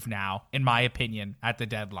move now, in my opinion, at the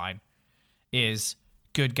deadline, is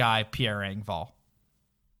good guy Pierre Engvall.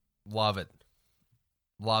 Love it.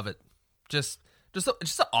 Love it. Just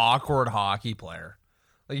an awkward hockey player.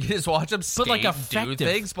 Like, you just watch him skate, like do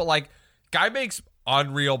things, but like, guy makes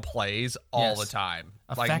unreal plays all the time.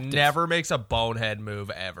 Like, never makes a bonehead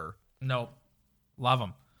move ever. Nope. Love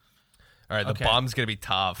him. All right, the bum's going to be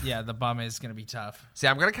tough. Yeah, the bum is going to be tough. See,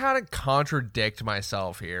 I'm going to kind of contradict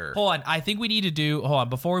myself here. Hold on. I think we need to do... Hold on.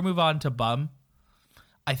 Before we move on to bum,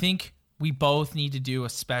 I think we both need to do a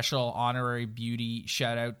special honorary beauty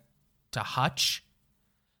shout-out to Hutch,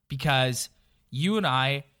 because you and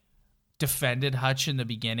I defended Hutch in the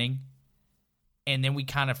beginning, and then we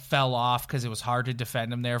kind of fell off because it was hard to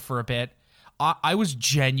defend him there for a bit. I was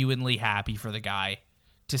genuinely happy for the guy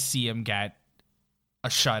to see him get a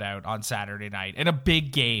shutout on Saturday night, and a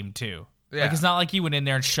big game too. Yeah. Like, it's not like he went in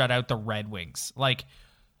there and shut out the Red Wings. Like,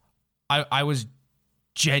 I was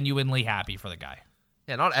genuinely happy for the guy.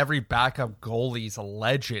 Yeah, not every backup goalie is a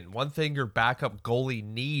legend. One thing your backup goalie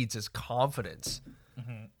needs is confidence.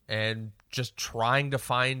 Mm-hmm. And just trying to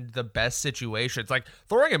find the best situation. It's like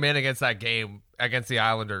throwing him in against that game against the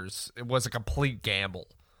Islanders. It was a complete gamble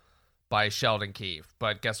by Sheldon Keefe.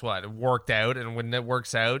 But guess what? It worked out, and when it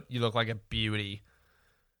works out, you look like a beauty.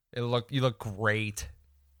 You look great.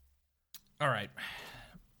 All right.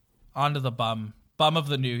 On to the bum. Bum of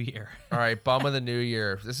the new year. All right, bum of the new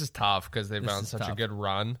year. This is tough because they've been on such a good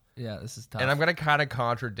run. Yeah, this is tough. And I'm going to kind of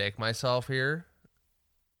contradict myself here,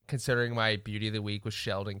 considering my beauty of the week was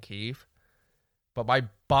Sheldon Keefe. But my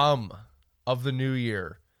bum of the new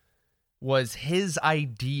year was his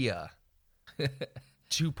idea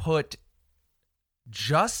to put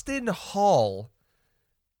Justin Hull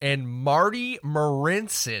and Marty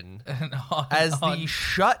Marinson as the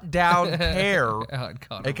shutdown pair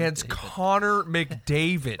against Connor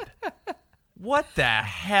McDavid. What the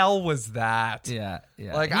hell was that? Yeah.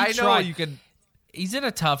 Like, I know you can... He's in a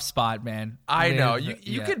tough spot, man. I know.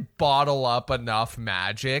 You could bottle up enough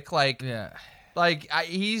magic. Like,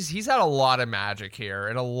 he's had a lot of magic here,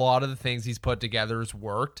 and a lot of the things he's put together has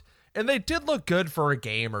worked. And they did look good for a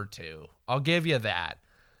game or two. I'll give you that.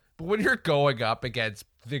 But when you're going up against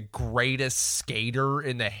the greatest skater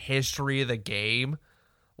in the history of the game,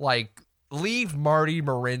 like, leave Marty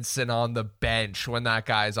Marinson on the bench when that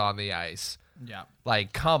guy's on the ice. Yeah.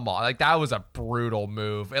 Like, come on. Like, that was a brutal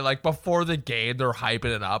move. And, like, before the game, they're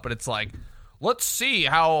hyping it up, and it's like, let's see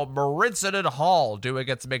how Marinson and Hall do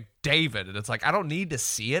against McDavid. And it's like, I don't need to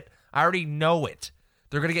see it. I already know it.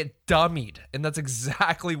 They're going to get dummied. And that's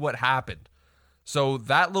exactly what happened. So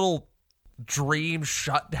that little dream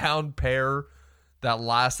shutdown pair that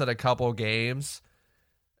lasted a couple games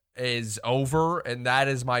is over, and that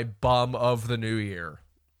is my bum of the new year.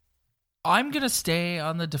 I'm going to stay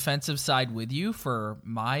on the defensive side with you for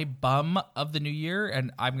my bum of the new year,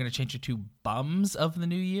 and I'm going to change it to bums of the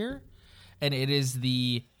new year. And it is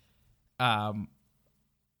the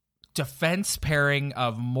defense pairing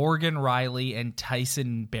of Morgan Rielly and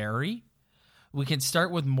Tyson Barrie. We can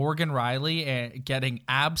start with Morgan Rielly and getting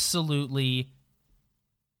absolutely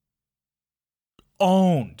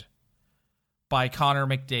owned by Connor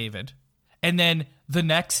McDavid. And then the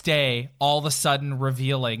next day, all of a sudden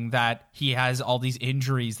revealing that he has all these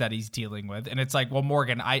injuries that he's dealing with. And it's like, well,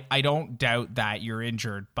 Morgan, I don't doubt that you're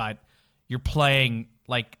injured, but you're playing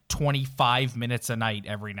like 25 minutes a night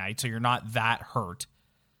every night, so you're not that hurt.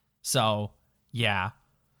 So, yeah.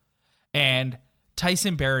 And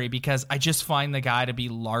Tyson Barrie, because I just find the guy to be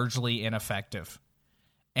largely ineffective.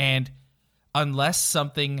 And unless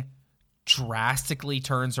something drastically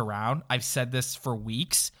turns around, I've said this for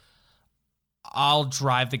weeks, I'll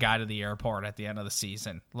drive the guy to the airport at the end of the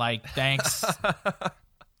season. Like, thanks.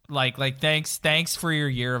 thanks for your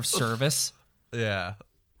year of service. Yeah.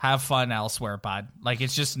 Have fun elsewhere, bud. Like,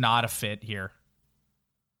 it's just not a fit here.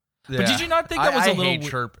 Yeah. But did you not think that was a little hate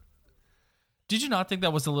chirp. Did you not think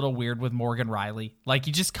that was a little weird with Morgan Rielly? Like,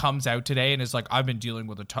 he just comes out today and is like, I've been dealing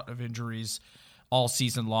with a ton of injuries all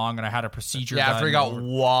season long, and I had a procedure done. After he got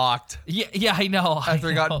walked. Yeah, I know. After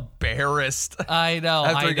he got embarrassed. I know.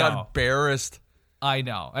 After he got embarrassed. I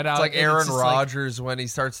know. And it's like Aaron Rodgers when he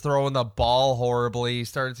starts throwing the ball horribly.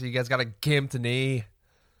 He guys got a gimped knee.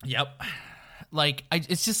 Yep. Like,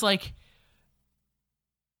 it's just like,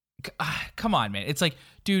 come on, man. It's like,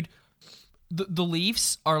 dude, the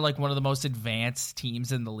Leafs are like one of the most advanced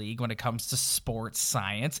teams in the league when it comes to sports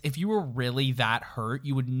science. If you were really that hurt,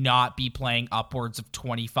 you would not be playing upwards of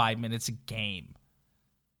 25 minutes a game.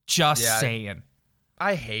 Just saying.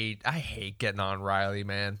 I hate getting on Rielly,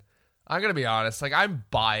 man. I'm going to be honest. Like, I'm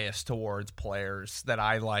biased towards players that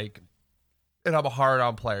I like, and I'm hard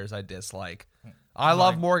on players I dislike. I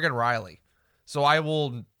love Morgan Rielly, so I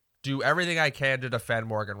will do everything I can to defend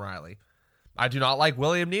Morgan Rielly. I do not like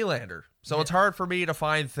William Nylander, so it's hard for me to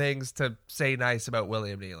find things to say nice about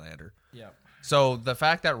William Nylander. Yeah. So the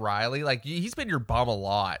fact that Rielly, like, he's been your bum a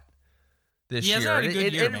lot this year. He hasn't had a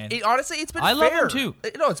good year, man. Honestly, it's been fair. I love him too.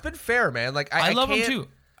 No, it's been fair, man. Like, I love him can't- too.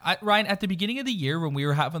 Ryan, at the beginning of the year when we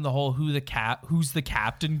were having the whole who's the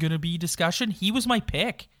captain gonna be discussion, he was my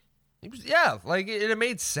pick. It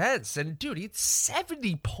made sense. And dude, he had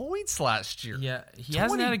 70 points last year. Yeah, he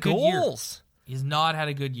hasn't had a good year. He's not had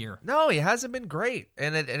a good year. No, he hasn't been great,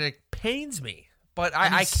 and it pains me. But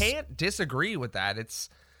I can't disagree with that. It's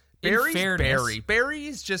Barry's Barry.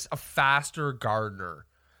 Barry's just a faster Gardner.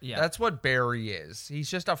 Yeah, that's what Barry is. He's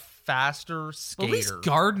just a faster skater. At least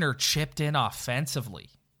Gardner chipped in offensively.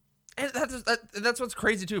 And that's what's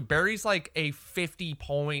crazy too. Barry's like a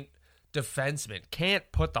 50-point defenseman. Can't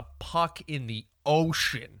put the puck in the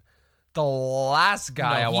ocean. The last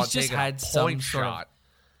guy I want to take a point shot.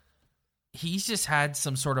 He's just had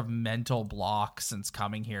some sort of mental block since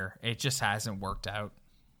coming here. It just hasn't worked out.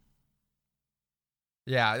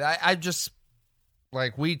 Yeah, I just,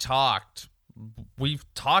 like, we've talked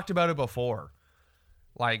about it before.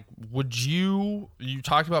 Like, you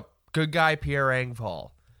talked about good guy Pierre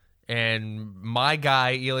Engvall and my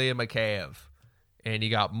guy Ilya Mikheyev, and you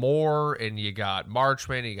got Moore, and you got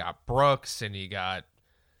Marchment, and you got Brooks, and you got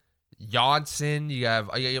Janssen. You have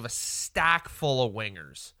a stack full of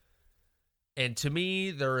wingers. And to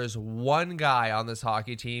me, there is one guy on this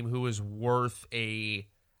hockey team who is worth a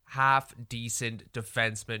half-decent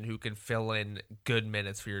defenseman who can fill in good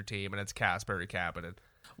minutes for your team, and it's Kasperi Kapanen.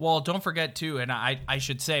 Well, don't forget, too, and I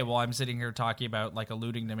should say, while I'm sitting here talking about, like,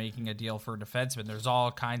 alluding to making a deal for a defenseman, there's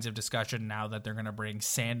all kinds of discussion now that they're going to bring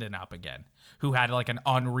Sandin up again, who had, like, an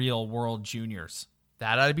unreal World Juniors.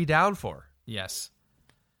 That I'd be down for. Yes.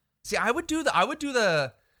 See, I would do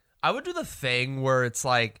the thing where it's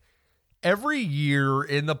like, every year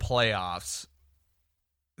in the playoffs,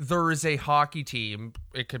 there is a hockey team,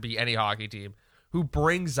 it could be any hockey team, who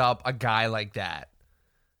brings up a guy like that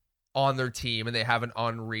on their team, and they have an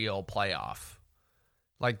unreal playoff.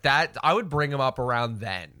 Like that, I would bring him up around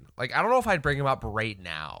then. Like, I don't know if I'd bring him up right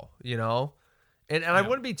now, you know? And I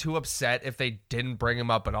wouldn't be too upset if they didn't bring him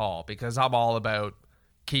up at all, because I'm all about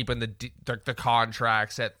keeping the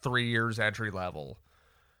contracts at 3 years entry level.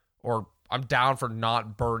 Or I'm down for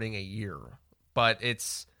not burning a year, but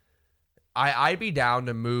I'd be down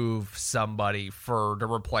to move somebody to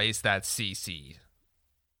replace that CC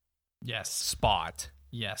yes spot.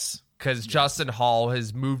 Yes. Because Justin Hall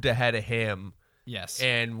has moved ahead of him Yes.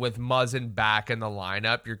 And with Muzzin back in the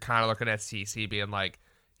lineup, you're kind of looking at CC being like,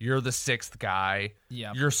 you're the sixth guy.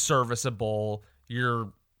 Yep. You're serviceable.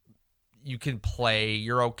 You can play.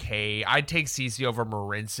 You're okay. I'd take CC over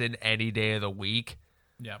Marincin any day of the week.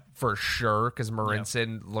 Yep. For sure, because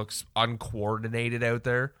Marincin looks uncoordinated out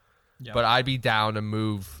there. Yep. But I'd be down to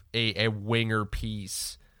move a winger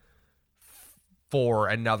piece for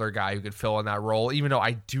another guy who could fill in that role, even though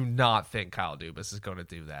I do not think Kyle Dubas is going to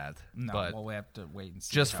do that. No, but well, we have to wait and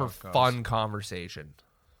see. just how for it goes. fun conversation.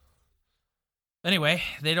 Anyway,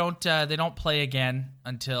 they don't play again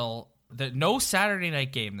until no Saturday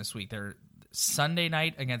night game this week. They're Sunday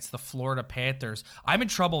night against the Florida Panthers. I'm in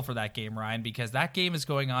trouble for that game, Ryan, because that game is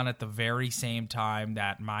going on at the very same time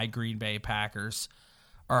that my Green Bay Packers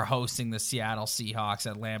are hosting the Seattle Seahawks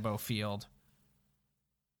at Lambeau Field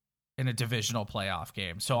in a divisional playoff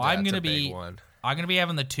game. So I'm going to be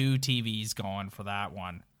having the two TVs going for that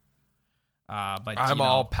one. But I'm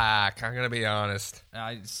all pack. I'm going to be honest.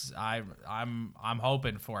 I'm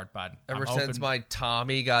hoping for it, bud. Ever since my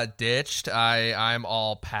Tommy got ditched, I'm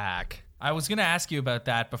all pack. I was going to ask you about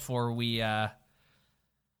that before we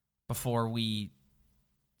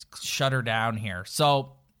shut her down here.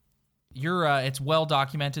 So you're it's well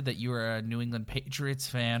documented that you are a New England Patriots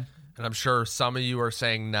fan. And I'm sure some of you are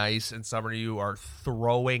saying nice and some of you are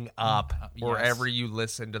throwing up wherever you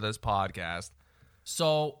listen to this podcast.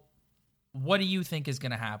 So what do you think is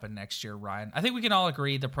going to happen next year, Ryan? I think we can all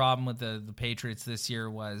agree the problem with the Patriots this year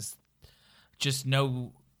was just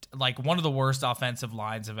one of the worst offensive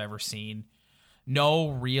lines I've ever seen. No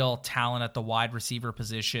real talent at the wide receiver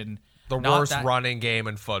position. The worst running game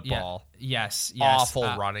in football. Yeah, yes. Awful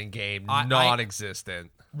running game.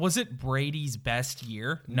 Non-existent. Was it Brady's best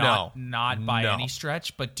year? No. Not by any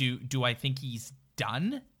stretch. But do I think he's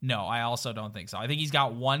done? No, I also don't think so. I think he's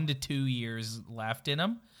got 1 to 2 years left in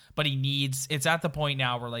him. But it's at the point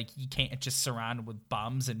now where you can't just surround him with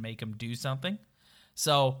bums and make him do something.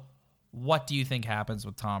 So what do you think happens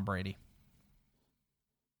with Tom Brady?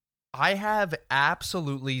 I have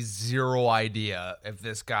absolutely zero idea if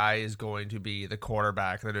this guy is going to be the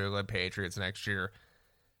quarterback of the New England Patriots next year.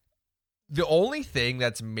 The only thing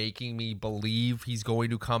that's making me believe he's going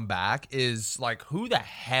to come back is who the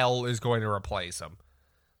hell is going to replace him?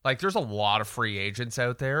 There's a lot of free agents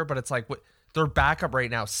out there, but it's their backup right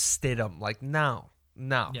now, Stidham. No,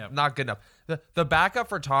 not good enough. The backup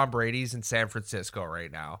for Tom Brady's in San Francisco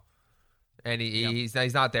right now. And he's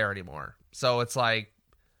not there anymore. So it's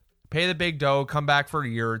pay the big dough, come back for a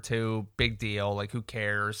year or two, big deal. Who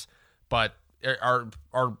cares? But are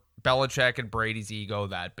Belichick and Brady's ego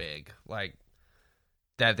that big?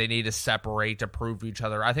 That they need to separate to prove to each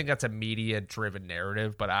other? I think that's a media-driven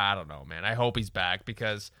narrative, but I don't know, man. I hope he's back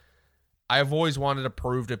because I've always wanted to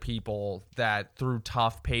prove to people that through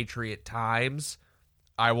tough Patriot times,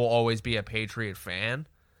 I will always be a Patriot fan.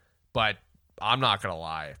 But I'm not going to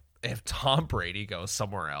lie. If Tom Brady goes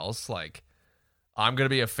somewhere else, I'm going to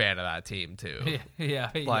be a fan of that team too.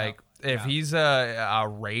 Yeah. If he's a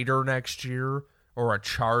Raider next year or a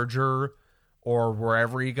Charger or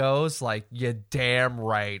wherever he goes, you damn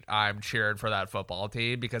right I'm cheering for that football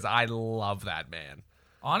team because I love that man.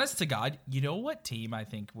 Honest to God, you know what team I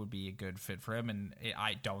think would be a good fit for him? And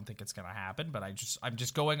I don't think it's going to happen, but I'm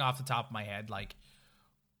just going off the top of my head,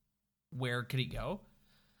 where could he go?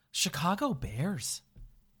 Chicago Bears.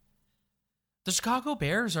 The Chicago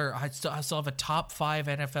Bears I still have a top 5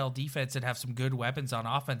 NFL defense and have some good weapons on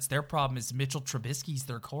offense. Their problem is Mitchell Trubisky's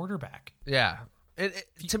their quarterback. Yeah.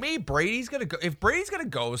 To me, Brady's going to go. If Brady's going to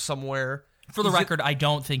go somewhere. For the record, I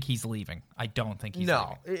don't think he's leaving. I don't think he's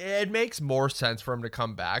leaving. No, it makes more sense for him to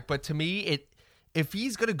come back. But to me, if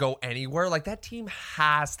he's going to go anywhere, that team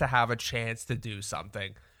has to have a chance to do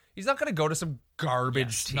something. He's not going to go to some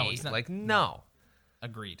garbage team. No, he's not. No.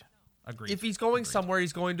 Agreed. If he's going somewhere,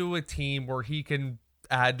 he's going to a team where he can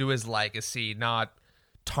add to his legacy, not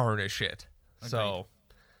tarnish it. Agreed. So,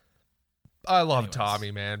 I love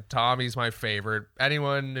Tommy, man. Tommy's my favorite.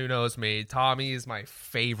 Anyone who knows me, Tommy is my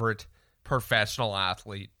favorite professional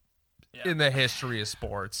athlete in the history of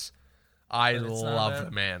sports. I love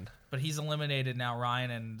the man. But he's eliminated now,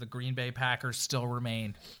 Ryan, and the Green Bay Packers still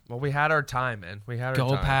remain. Well, we had our time, man.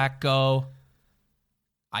 Go Pack, go.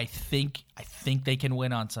 I think they can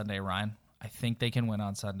win on Sunday, Ryan. I think they can win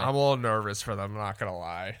on Sunday. I'm a little nervous for them, I'm not going to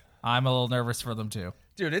lie. I'm a little nervous for them, too.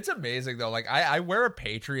 Dude, it's amazing, though. I wear a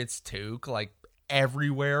Patriots toque,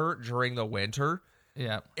 everywhere during the winter.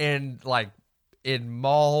 Yeah. And, in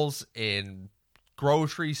malls, in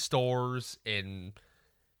grocery stores, in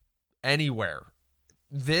anywhere.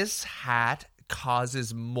 This hat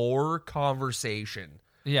causes more conversation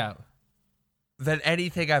than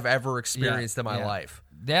anything I've ever experienced in my life.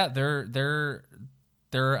 Yeah, they're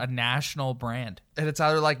a national brand. And it's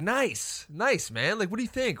either like, nice, man. Like, what do you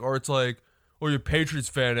think? Or it's like, oh, you're a Patriots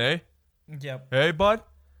fan, eh? Yep. Hey, bud?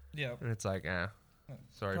 Yep. And it's like,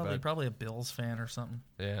 sorry, bud. Probably a Bills fan or something.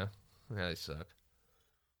 Yeah, they suck.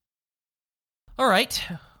 All right.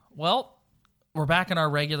 Well, we're back in our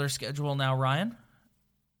regular schedule now, Ryan.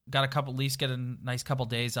 Got at least get a nice couple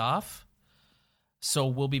days off. So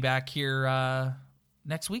we'll be back here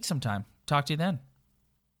next week sometime. Talk to you then.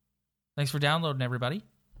 Thanks for downloading, everybody.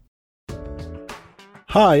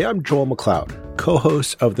 Hi, I'm Joel McLeod,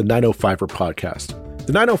 co-host of the 905er podcast.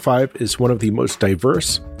 The 905 is one of the most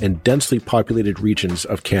diverse and densely populated regions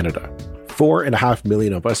of Canada. 4.5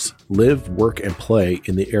 million of us live, work, and play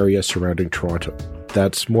in the area surrounding Toronto.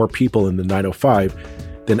 That's more people in the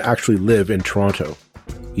 905 than actually live in Toronto.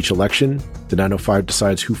 Each election, the 905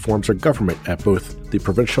 decides who forms our government at both the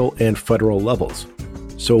provincial and federal levels.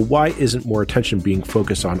 So why isn't more attention being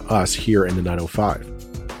focused on us here in the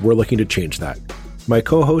 905? We're looking to change that. My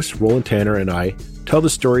co-host Roland Tanner and I tell the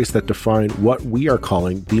stories that define what we are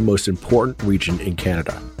calling the most important region in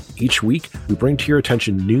Canada. Each week, we bring to your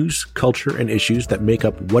attention news, culture, and issues that make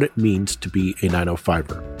up what it means to be a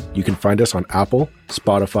 905er. You can find us on Apple,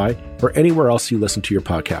 Spotify, or anywhere else you listen to your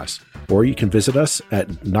podcasts. Or you can visit us at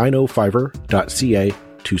 905er.ca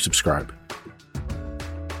to subscribe.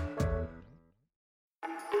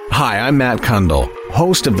 Hi, I'm Matt Kundle,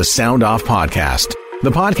 host of the Sound Off Podcast,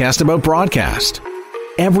 the podcast about broadcast.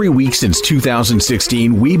 Every week since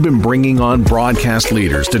 2016, we've been bringing on broadcast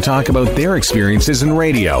leaders to talk about their experiences in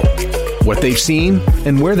radio, what they've seen,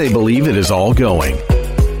 and where they believe it is all going.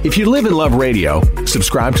 If you live and love radio,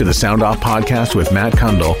 subscribe to the Sound Off Podcast with Matt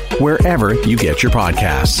Kundle wherever you get your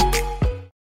podcasts.